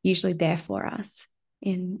usually there for us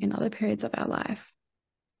in other periods of our life.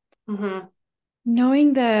 Mm-hmm.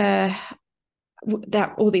 Knowing that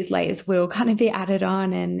all these layers will kind of be added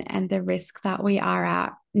on, and the risk that we are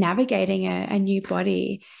at navigating a new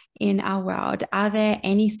body in our world, are there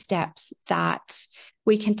any steps that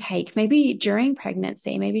we can take maybe during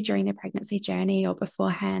pregnancy, maybe during the pregnancy journey or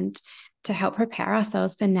beforehand, to help prepare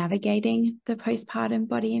ourselves for navigating the postpartum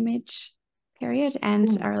body image period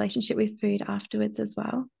and our relationship with food afterwards as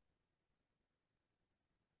well?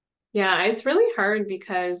 Yeah, it's really hard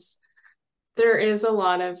because there is a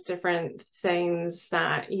lot of different things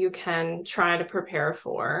that you can try to prepare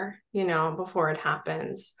for, before it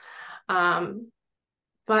happens. Um,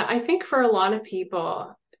 but I think for a lot of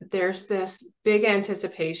people, there's this big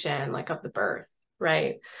anticipation like of the birth,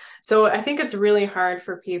 right? So I think it's really hard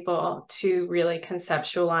for people to really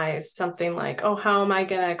conceptualize something like, oh, how am I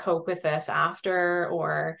going to cope with this after?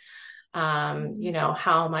 Or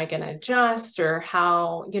how am I going to adjust, or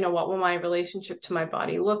how, what will my relationship to my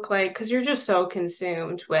body look like? Because you're just so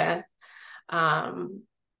consumed with, oh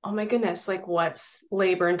my goodness, like what's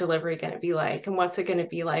labor and delivery going to be like? And what's it going to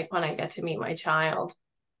be like when I get to meet my child?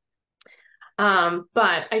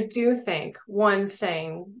 But I do think one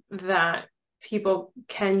thing that people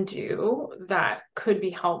can do that could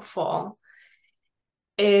be helpful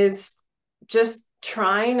is just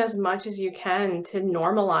trying as much as you can to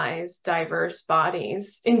normalize diverse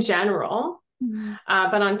bodies in general.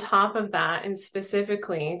 But on top of that, and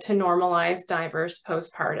specifically to normalize diverse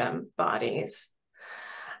postpartum bodies.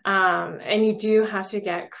 And you do have to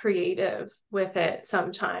get creative with it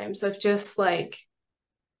sometimes, of just like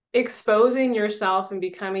exposing yourself and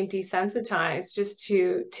becoming desensitized just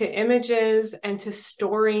to images and to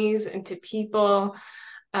stories and to people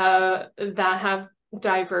that have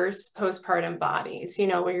diverse postpartum bodies, you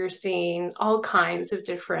know, where you're seeing all kinds of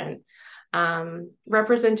different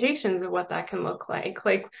representations of what that can look like.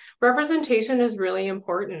 Like, representation is really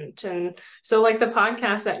important. And so like the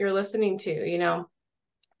podcast that you're listening to, you know,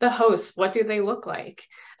 the hosts, what do they look like?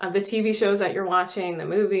 The TV shows that you're watching, the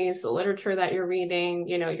movies, the literature that you're reading,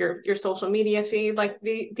 you know, your social media feed, like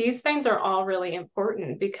these things are all really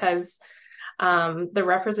important, because the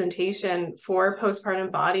representation for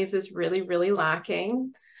postpartum bodies is really, really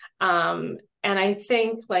lacking. And I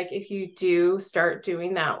think like if you do start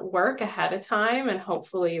doing that work ahead of time and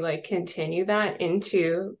hopefully like continue that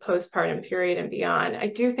into postpartum period and beyond, I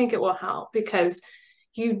do think it will help, because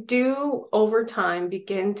you do over time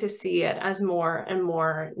begin to see it as more and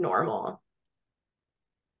more normal.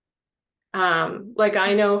 Like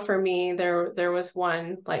I know for me, there was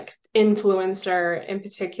one like influencer in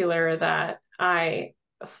particular that I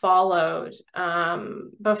followed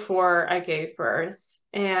before I gave birth,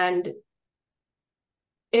 and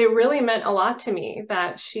it really meant a lot to me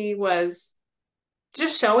that she was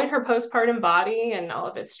just showing her postpartum body and all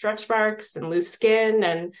of its stretch marks and loose skin,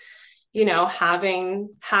 and you know, having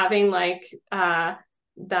like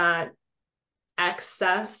that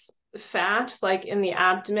excess fat like in the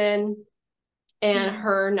abdomen, and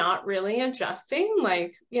her not really adjusting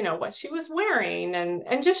like, you know, what she was wearing,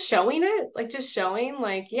 and just showing it, like just showing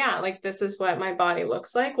like, yeah, like this is what my body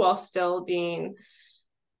looks like, while still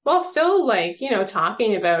like, you know,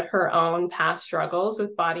 talking about her own past struggles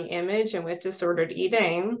with body image and with disordered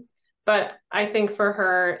eating. But I think for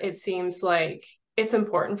her, it seems like it's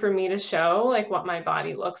important for me to show like what my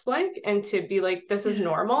body looks like, and to be like, this is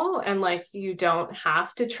normal, and like you don't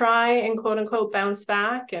have to try and quote unquote bounce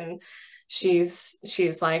back. And she's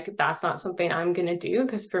like, that's not something I'm going to do,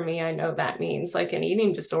 because for me, I know that means like an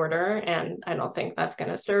eating disorder, and I don't think that's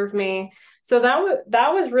going to serve me. So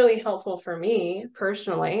that was really helpful for me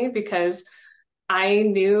personally, because I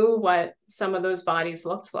knew what some of those bodies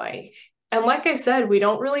looked like. And like I said, we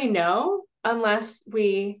don't really know unless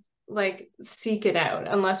we like seek it out,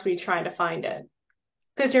 unless we try to find it,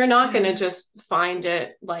 because you're not going to just find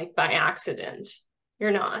it like by accident.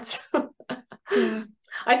 You're not. Yeah.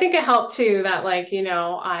 I think it helped too that like, you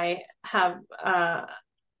know, I have,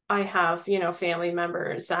 you know, family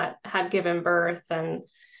members that had given birth, and,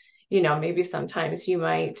 you know, maybe sometimes you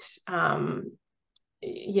might,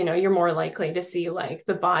 you know, you're more likely to see like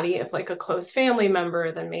the body of like a close family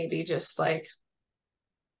member than maybe just like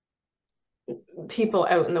people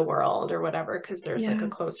out in the world or whatever, because there's like a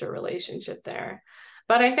closer relationship there.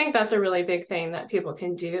 But I think that's a really big thing that people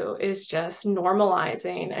can do, is just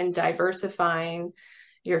normalizing and diversifying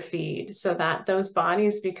your feed so that those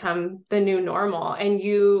bodies become the new normal, and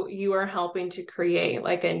you are helping to create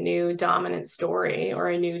like a new dominant story or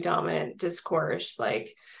a new dominant discourse,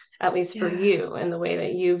 like at least for you, in the way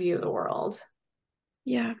that you view the world.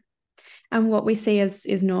 Yeah. And what we see as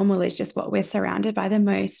is normal is just what we're surrounded by the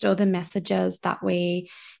most, or the messages that we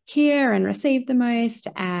hear and receive the most,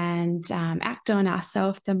 and act on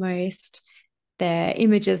ourselves the most. The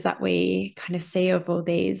images that we kind of see of all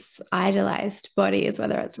these idolized bodies,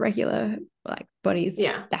 whether it's regular like bodies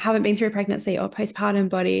that haven't been through pregnancy, or postpartum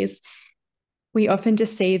bodies, we often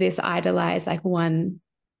just see this idolized like one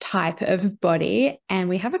type of body, and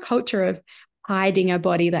we have a culture of hiding a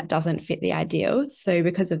body that doesn't fit the ideal. So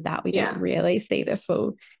because of that, we don't really see the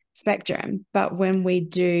full spectrum. But when we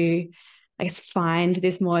do like find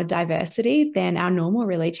this more diversity, then our normal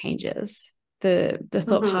really changes. The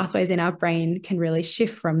thought pathways in our brain can really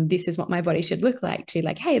shift from this is what my body should look like to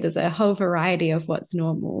like, hey, there's a whole variety of what's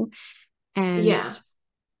normal. And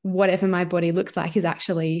whatever my body looks like is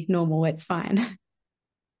actually normal. It's fine.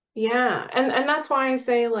 Yeah. And that's why I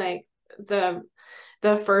say like the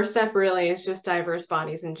first step really is just diverse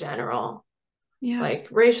bodies in general. Like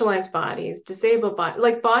racialized bodies, disabled bodies,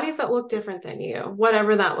 like bodies that look different than you,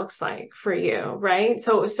 whatever that looks like for you, right?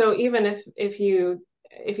 So even if you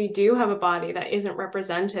do have a body that isn't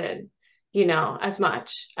represented, you know, as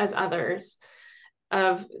much as others,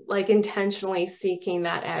 of like intentionally seeking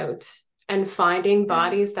that out and finding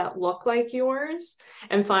bodies that look like yours,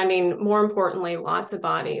 and finding, more importantly, lots of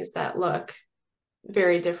bodies that look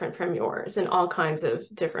very different from yours in all kinds of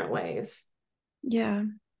different ways. Yeah,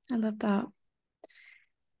 I love that.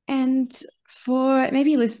 And for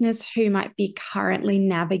maybe listeners who might be currently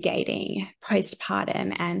navigating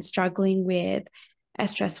postpartum and struggling with a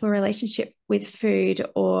stressful relationship with food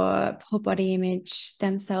or poor body image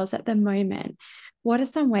themselves at the moment, what are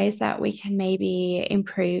some ways that we can maybe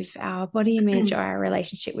improve our body image or our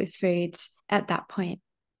relationship with food at that point?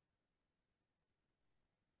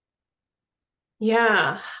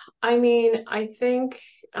 Yeah, I mean, I think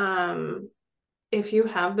if you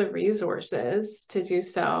have the resources to do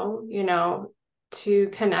so, to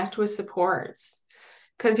connect with supports,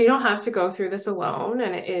 because you don't have to go through this alone.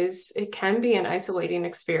 And it can be an isolating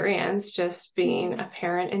experience just being a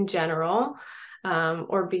parent in general,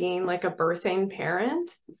 or being like a birthing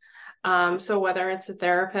parent. So whether it's a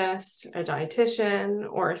therapist, a dietitian,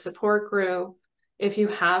 or a support group, if you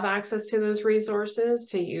have access to those resources,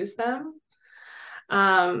 to use them.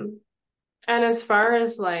 And as far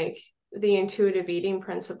as like the intuitive eating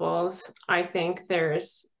principles, I think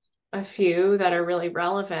there's a few that are really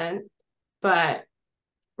relevant, but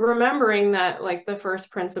remembering that like the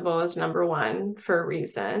first principle is number one for a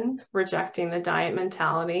reason, rejecting the diet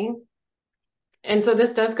mentality. And so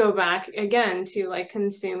this does go back again to like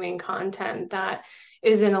consuming content that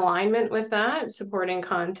is in alignment with that, supporting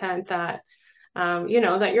content that,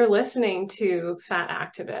 that you're listening to fat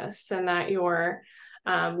activists, and that you're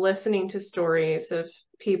listening to stories of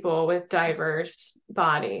people with diverse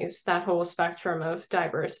bodies, that whole spectrum of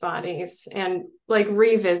diverse bodies, and like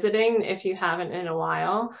revisiting, if you haven't in a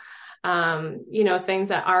while, things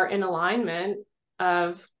that are in alignment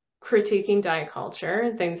of critiquing diet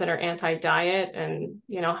culture, things that are anti-diet and,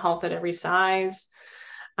 health at every size,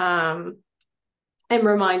 and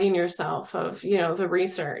reminding yourself of, the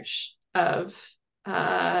research of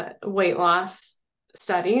weight loss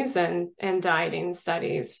studies and dieting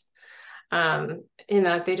studies, in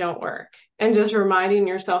that they don't work, and just reminding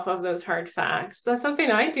yourself of those hard facts. That's something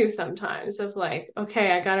I do sometimes, of like,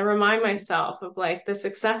 okay, I got to remind myself of like the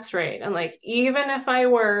success rate, and like, even if I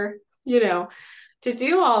were, to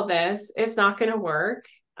do all this, it's not going to work.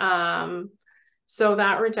 So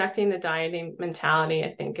that rejecting the dieting mentality,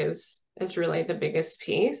 I think is really the biggest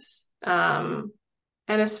piece. And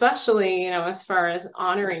especially, as far as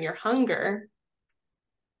honoring your hunger,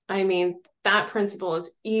 I mean, that principle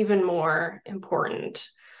is even more important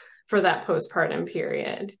for that postpartum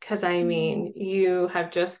period. Because I mean, you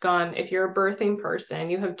have just gone, if you're a birthing person,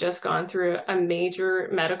 you have just gone through a major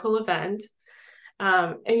medical event,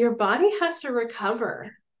 and your body has to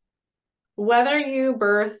recover. Whether you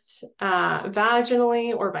birthed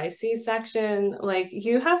vaginally or by C-section, like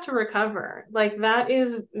you have to recover. Like that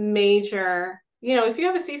is major. If you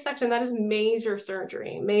have a C-section, that is major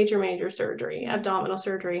surgery, major surgery, abdominal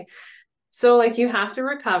surgery. So like you have to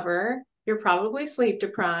recover. You're probably sleep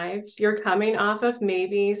deprived. You're coming off of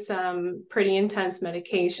maybe some pretty intense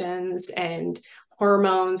medications, and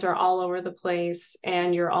hormones are all over the place.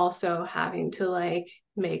 And you're also having to like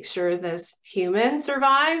make sure this human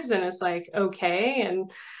survives and is like okay.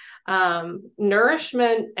 And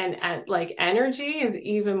nourishment and like energy is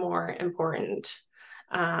even more important.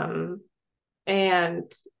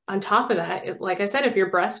 And on top of that, like I said, if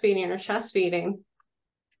you're breastfeeding or chest feeding,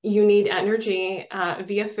 you need energy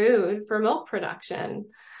via food for milk production.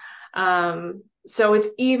 So it's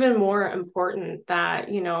even more important that,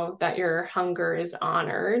 that your hunger is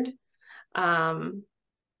honored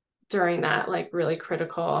during that like really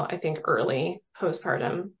critical, I think, early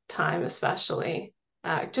postpartum time, especially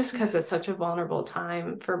just because it's such a vulnerable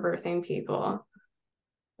time for birthing people.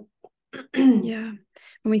 Yeah.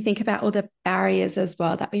 When we think about all the barriers as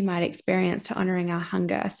well that we might experience to honoring our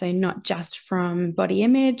hunger, so not just from body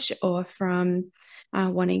image or from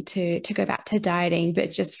wanting to go back to dieting,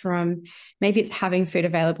 but just from maybe it's having food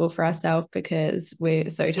available for ourselves because we're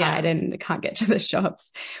so tired and can't get to the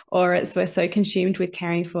shops, or it's we're so consumed with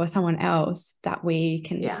caring for someone else that we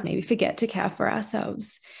can maybe forget to care for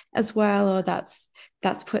ourselves as well, or that's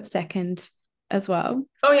put second as well.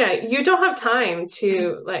 Oh yeah, you don't have time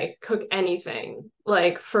to like cook anything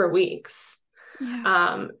like for weeks.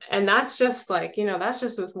 And that's just like, that's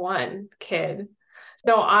just with one kid.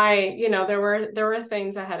 So there were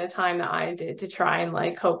things ahead of time that I did to try and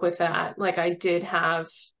like cope with that. Like I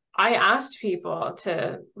asked people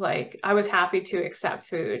to like, I was happy to accept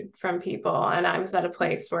food from people, and I was at a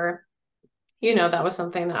place where, that was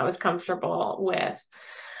something that I was comfortable with.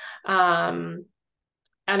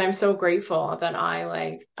 And I'm so grateful that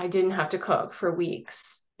I didn't have to cook for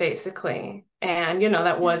weeks, basically. And,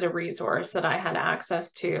 that was a resource that I had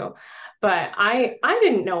access to. But I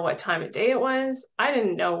didn't know what time of day it was. I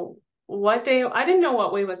didn't know what day, I didn't know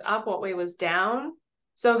what way was up, what way was down.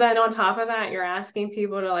 So then on top of that, you're asking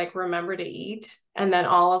people to like remember to eat, and then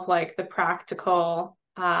all of like the practical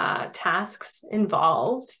tasks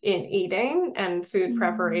involved in eating and food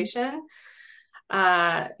preparation.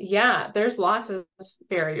 Yeah, there's lots of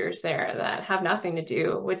barriers there that have nothing to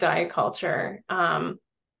do with diet culture.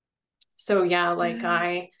 So yeah, like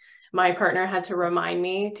my partner had to remind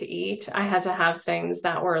me to eat. I had to have things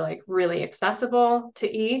that were like really accessible to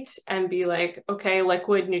eat and be like, okay,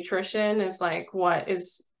 liquid nutrition is like what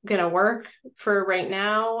is gonna work for right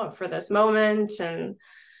now, for this moment. And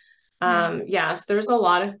yes, there's a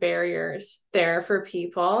lot of barriers there for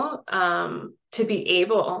people to be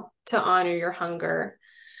able to honor your hunger.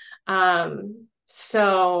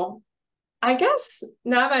 So I guess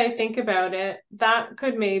now that I think about it, that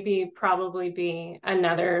could maybe probably be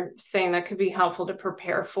another thing that could be helpful to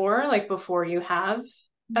prepare for, like before you have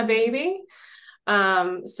a baby,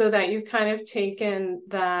 so that you've kind of taken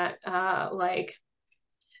that like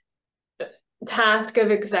task of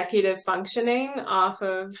executive functioning off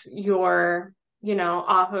of your,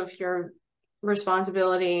 off of your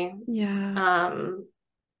responsibility.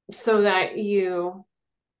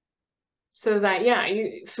 So that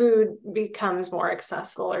food becomes more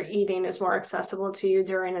accessible, or eating is more accessible to you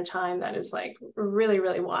during a time that is like really,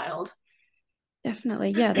 really wild. Definitely.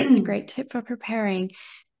 Yeah, that's a great tip for preparing.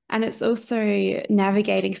 And it's also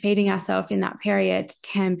navigating feeding ourselves in that period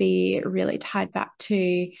can be really tied back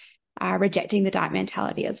to rejecting the diet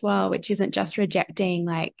mentality as well, which isn't just rejecting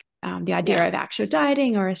like the idea of actual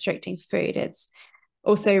dieting or restricting food. It's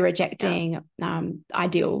also rejecting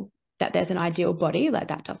ideal, that there's an ideal body, like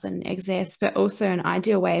that doesn't exist, but also an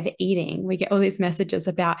ideal way of eating. We get all these messages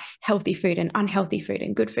about healthy food and unhealthy food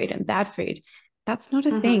and good food and bad food. That's not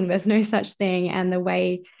a thing. There's no such thing. And the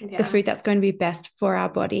way the food that's going to be best for our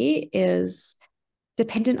body is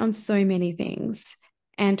dependent on so many things.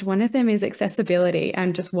 And one of them is accessibility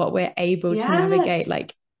and just what we're able to navigate,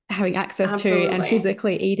 like having access to and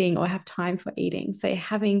physically eating or have time for eating. So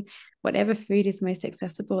having whatever food is most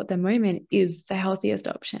accessible at the moment is the healthiest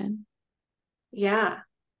option. Yeah,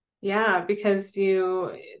 because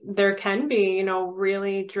there can be,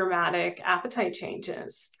 really dramatic appetite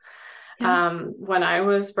changes. When I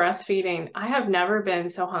was breastfeeding, I have never been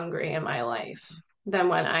so hungry in my life than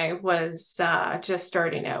when I was just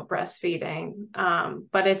starting out breastfeeding.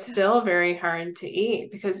 But it's still very hard to eat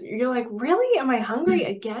because you're like, really? Am I hungry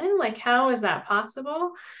again? Like, how is that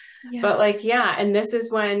possible? But like, and this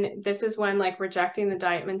is when like rejecting the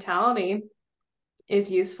diet mentality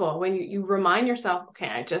is useful, when you remind yourself, okay,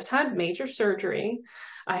 I just had major surgery.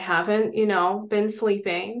 I haven't, been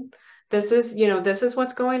sleeping. This is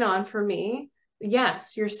what's going on for me.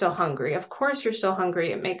 Yes, you're still hungry. Of course, you're still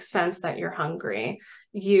hungry. It makes sense that you're hungry.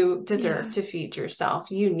 You deserve to feed yourself.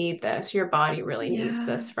 You need this. Your body really needs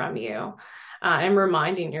this from you. And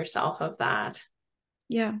reminding yourself of that.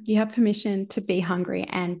 Yeah, you have permission to be hungry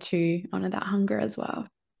and to honor that hunger as well.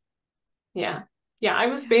 Yeah. I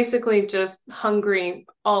was basically just hungry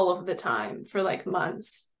all of the time for like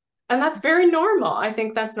months. And that's very normal. I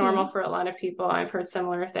think that's normal for a lot of people. I've heard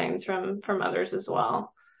similar things from others as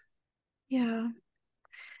well. Yeah.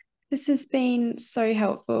 This has been so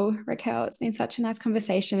helpful, Raquel. It's been such a nice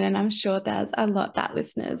conversation, and I'm sure there's a lot that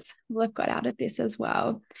listeners will have got out of this as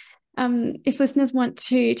well. If listeners want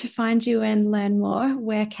to find you and learn more,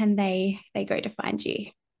 where can they go to find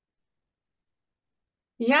you?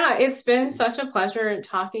 Yeah, it's been such a pleasure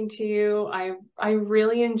talking to you. I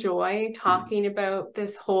really enjoy talking about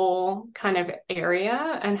this whole kind of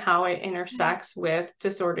area and how it intersects with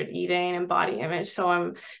disordered eating and body image.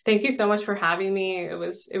 So thank you so much for having me. It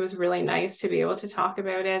was really nice to be able to talk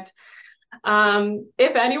about it.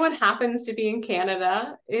 If anyone happens to be in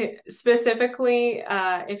Canada, specifically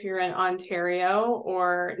if you're in Ontario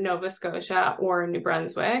or Nova Scotia or New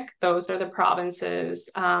Brunswick, those are the provinces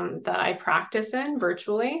that I practice in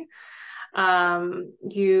virtually.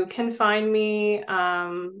 You can find me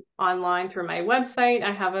online through my website.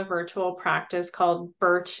 I have a virtual practice called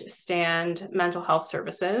Birch Stand Mental Health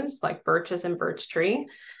Services, like birch as in birch tree.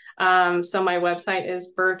 So my website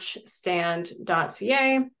is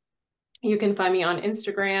birchstand.ca. You can find me on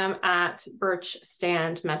Instagram at Birch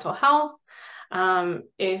Stand Mental Health.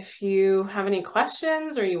 If you have any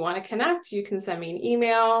questions or you want to connect, you can send me an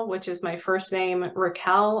email, which is my first name,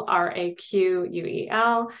 Raquel,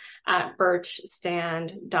 RAQUEL, at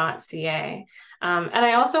birchstand.ca. And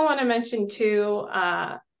I also want to mention too,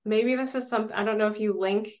 maybe this is something, I don't know if you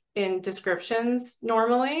link in descriptions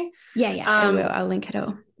normally. Yeah, I will. I'll link it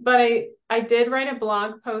all. But I did write a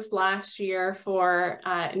blog post last year for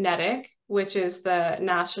NEDIC, which is the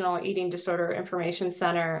National Eating Disorder Information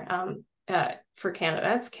Center for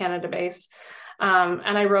Canada. It's Canada-based.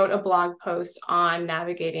 And I wrote a blog post on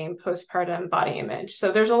navigating postpartum body image.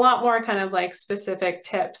 So there's a lot more kind of like specific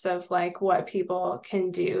tips of like what people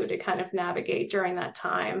can do to kind of navigate during that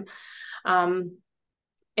time. And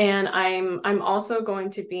I'm also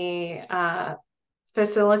going to be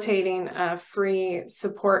facilitating a free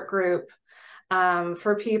support group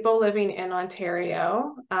for people living in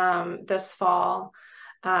Ontario this fall,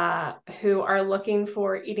 who are looking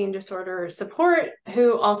for eating disorder support,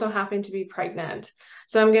 who also happen to be pregnant.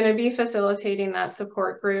 So I'm going to be facilitating that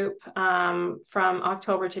support group from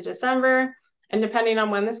October to December. And depending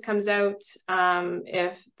on when this comes out,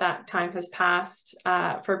 if that time has passed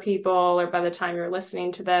for people, or by the time you're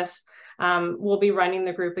listening to this, we'll be running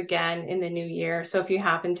the group again in the new year. So if you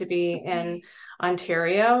happen to be in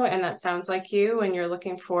Ontario and that sounds like you and you're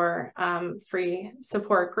looking for free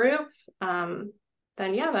support group,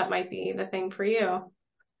 then yeah, that might be the thing for you. Oh,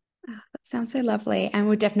 that sounds so lovely. And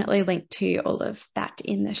we'll definitely link to all of that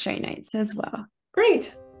in the show notes as well.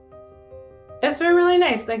 Great. It's been really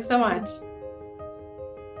nice. Thanks so much.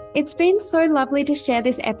 It's been so lovely to share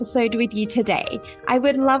this episode with you today. I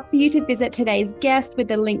would love for you to visit today's guest with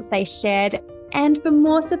the links they shared. And for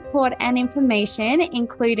more support and information,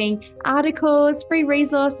 including articles, free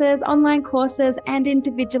resources, online courses, and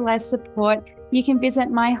individualized support, you can visit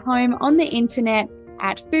my home on the internet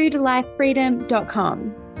at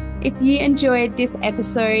foodlifefreedom.com. If you enjoyed this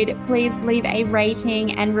episode, please leave a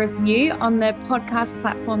rating and review on the podcast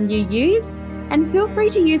platform you use. And feel free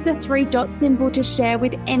to use the 3 symbol to share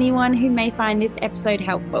with anyone who may find this episode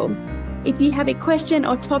helpful. If you have a question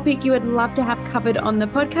or topic you would love to have covered on the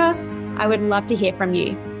podcast, I would love to hear from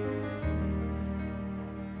you.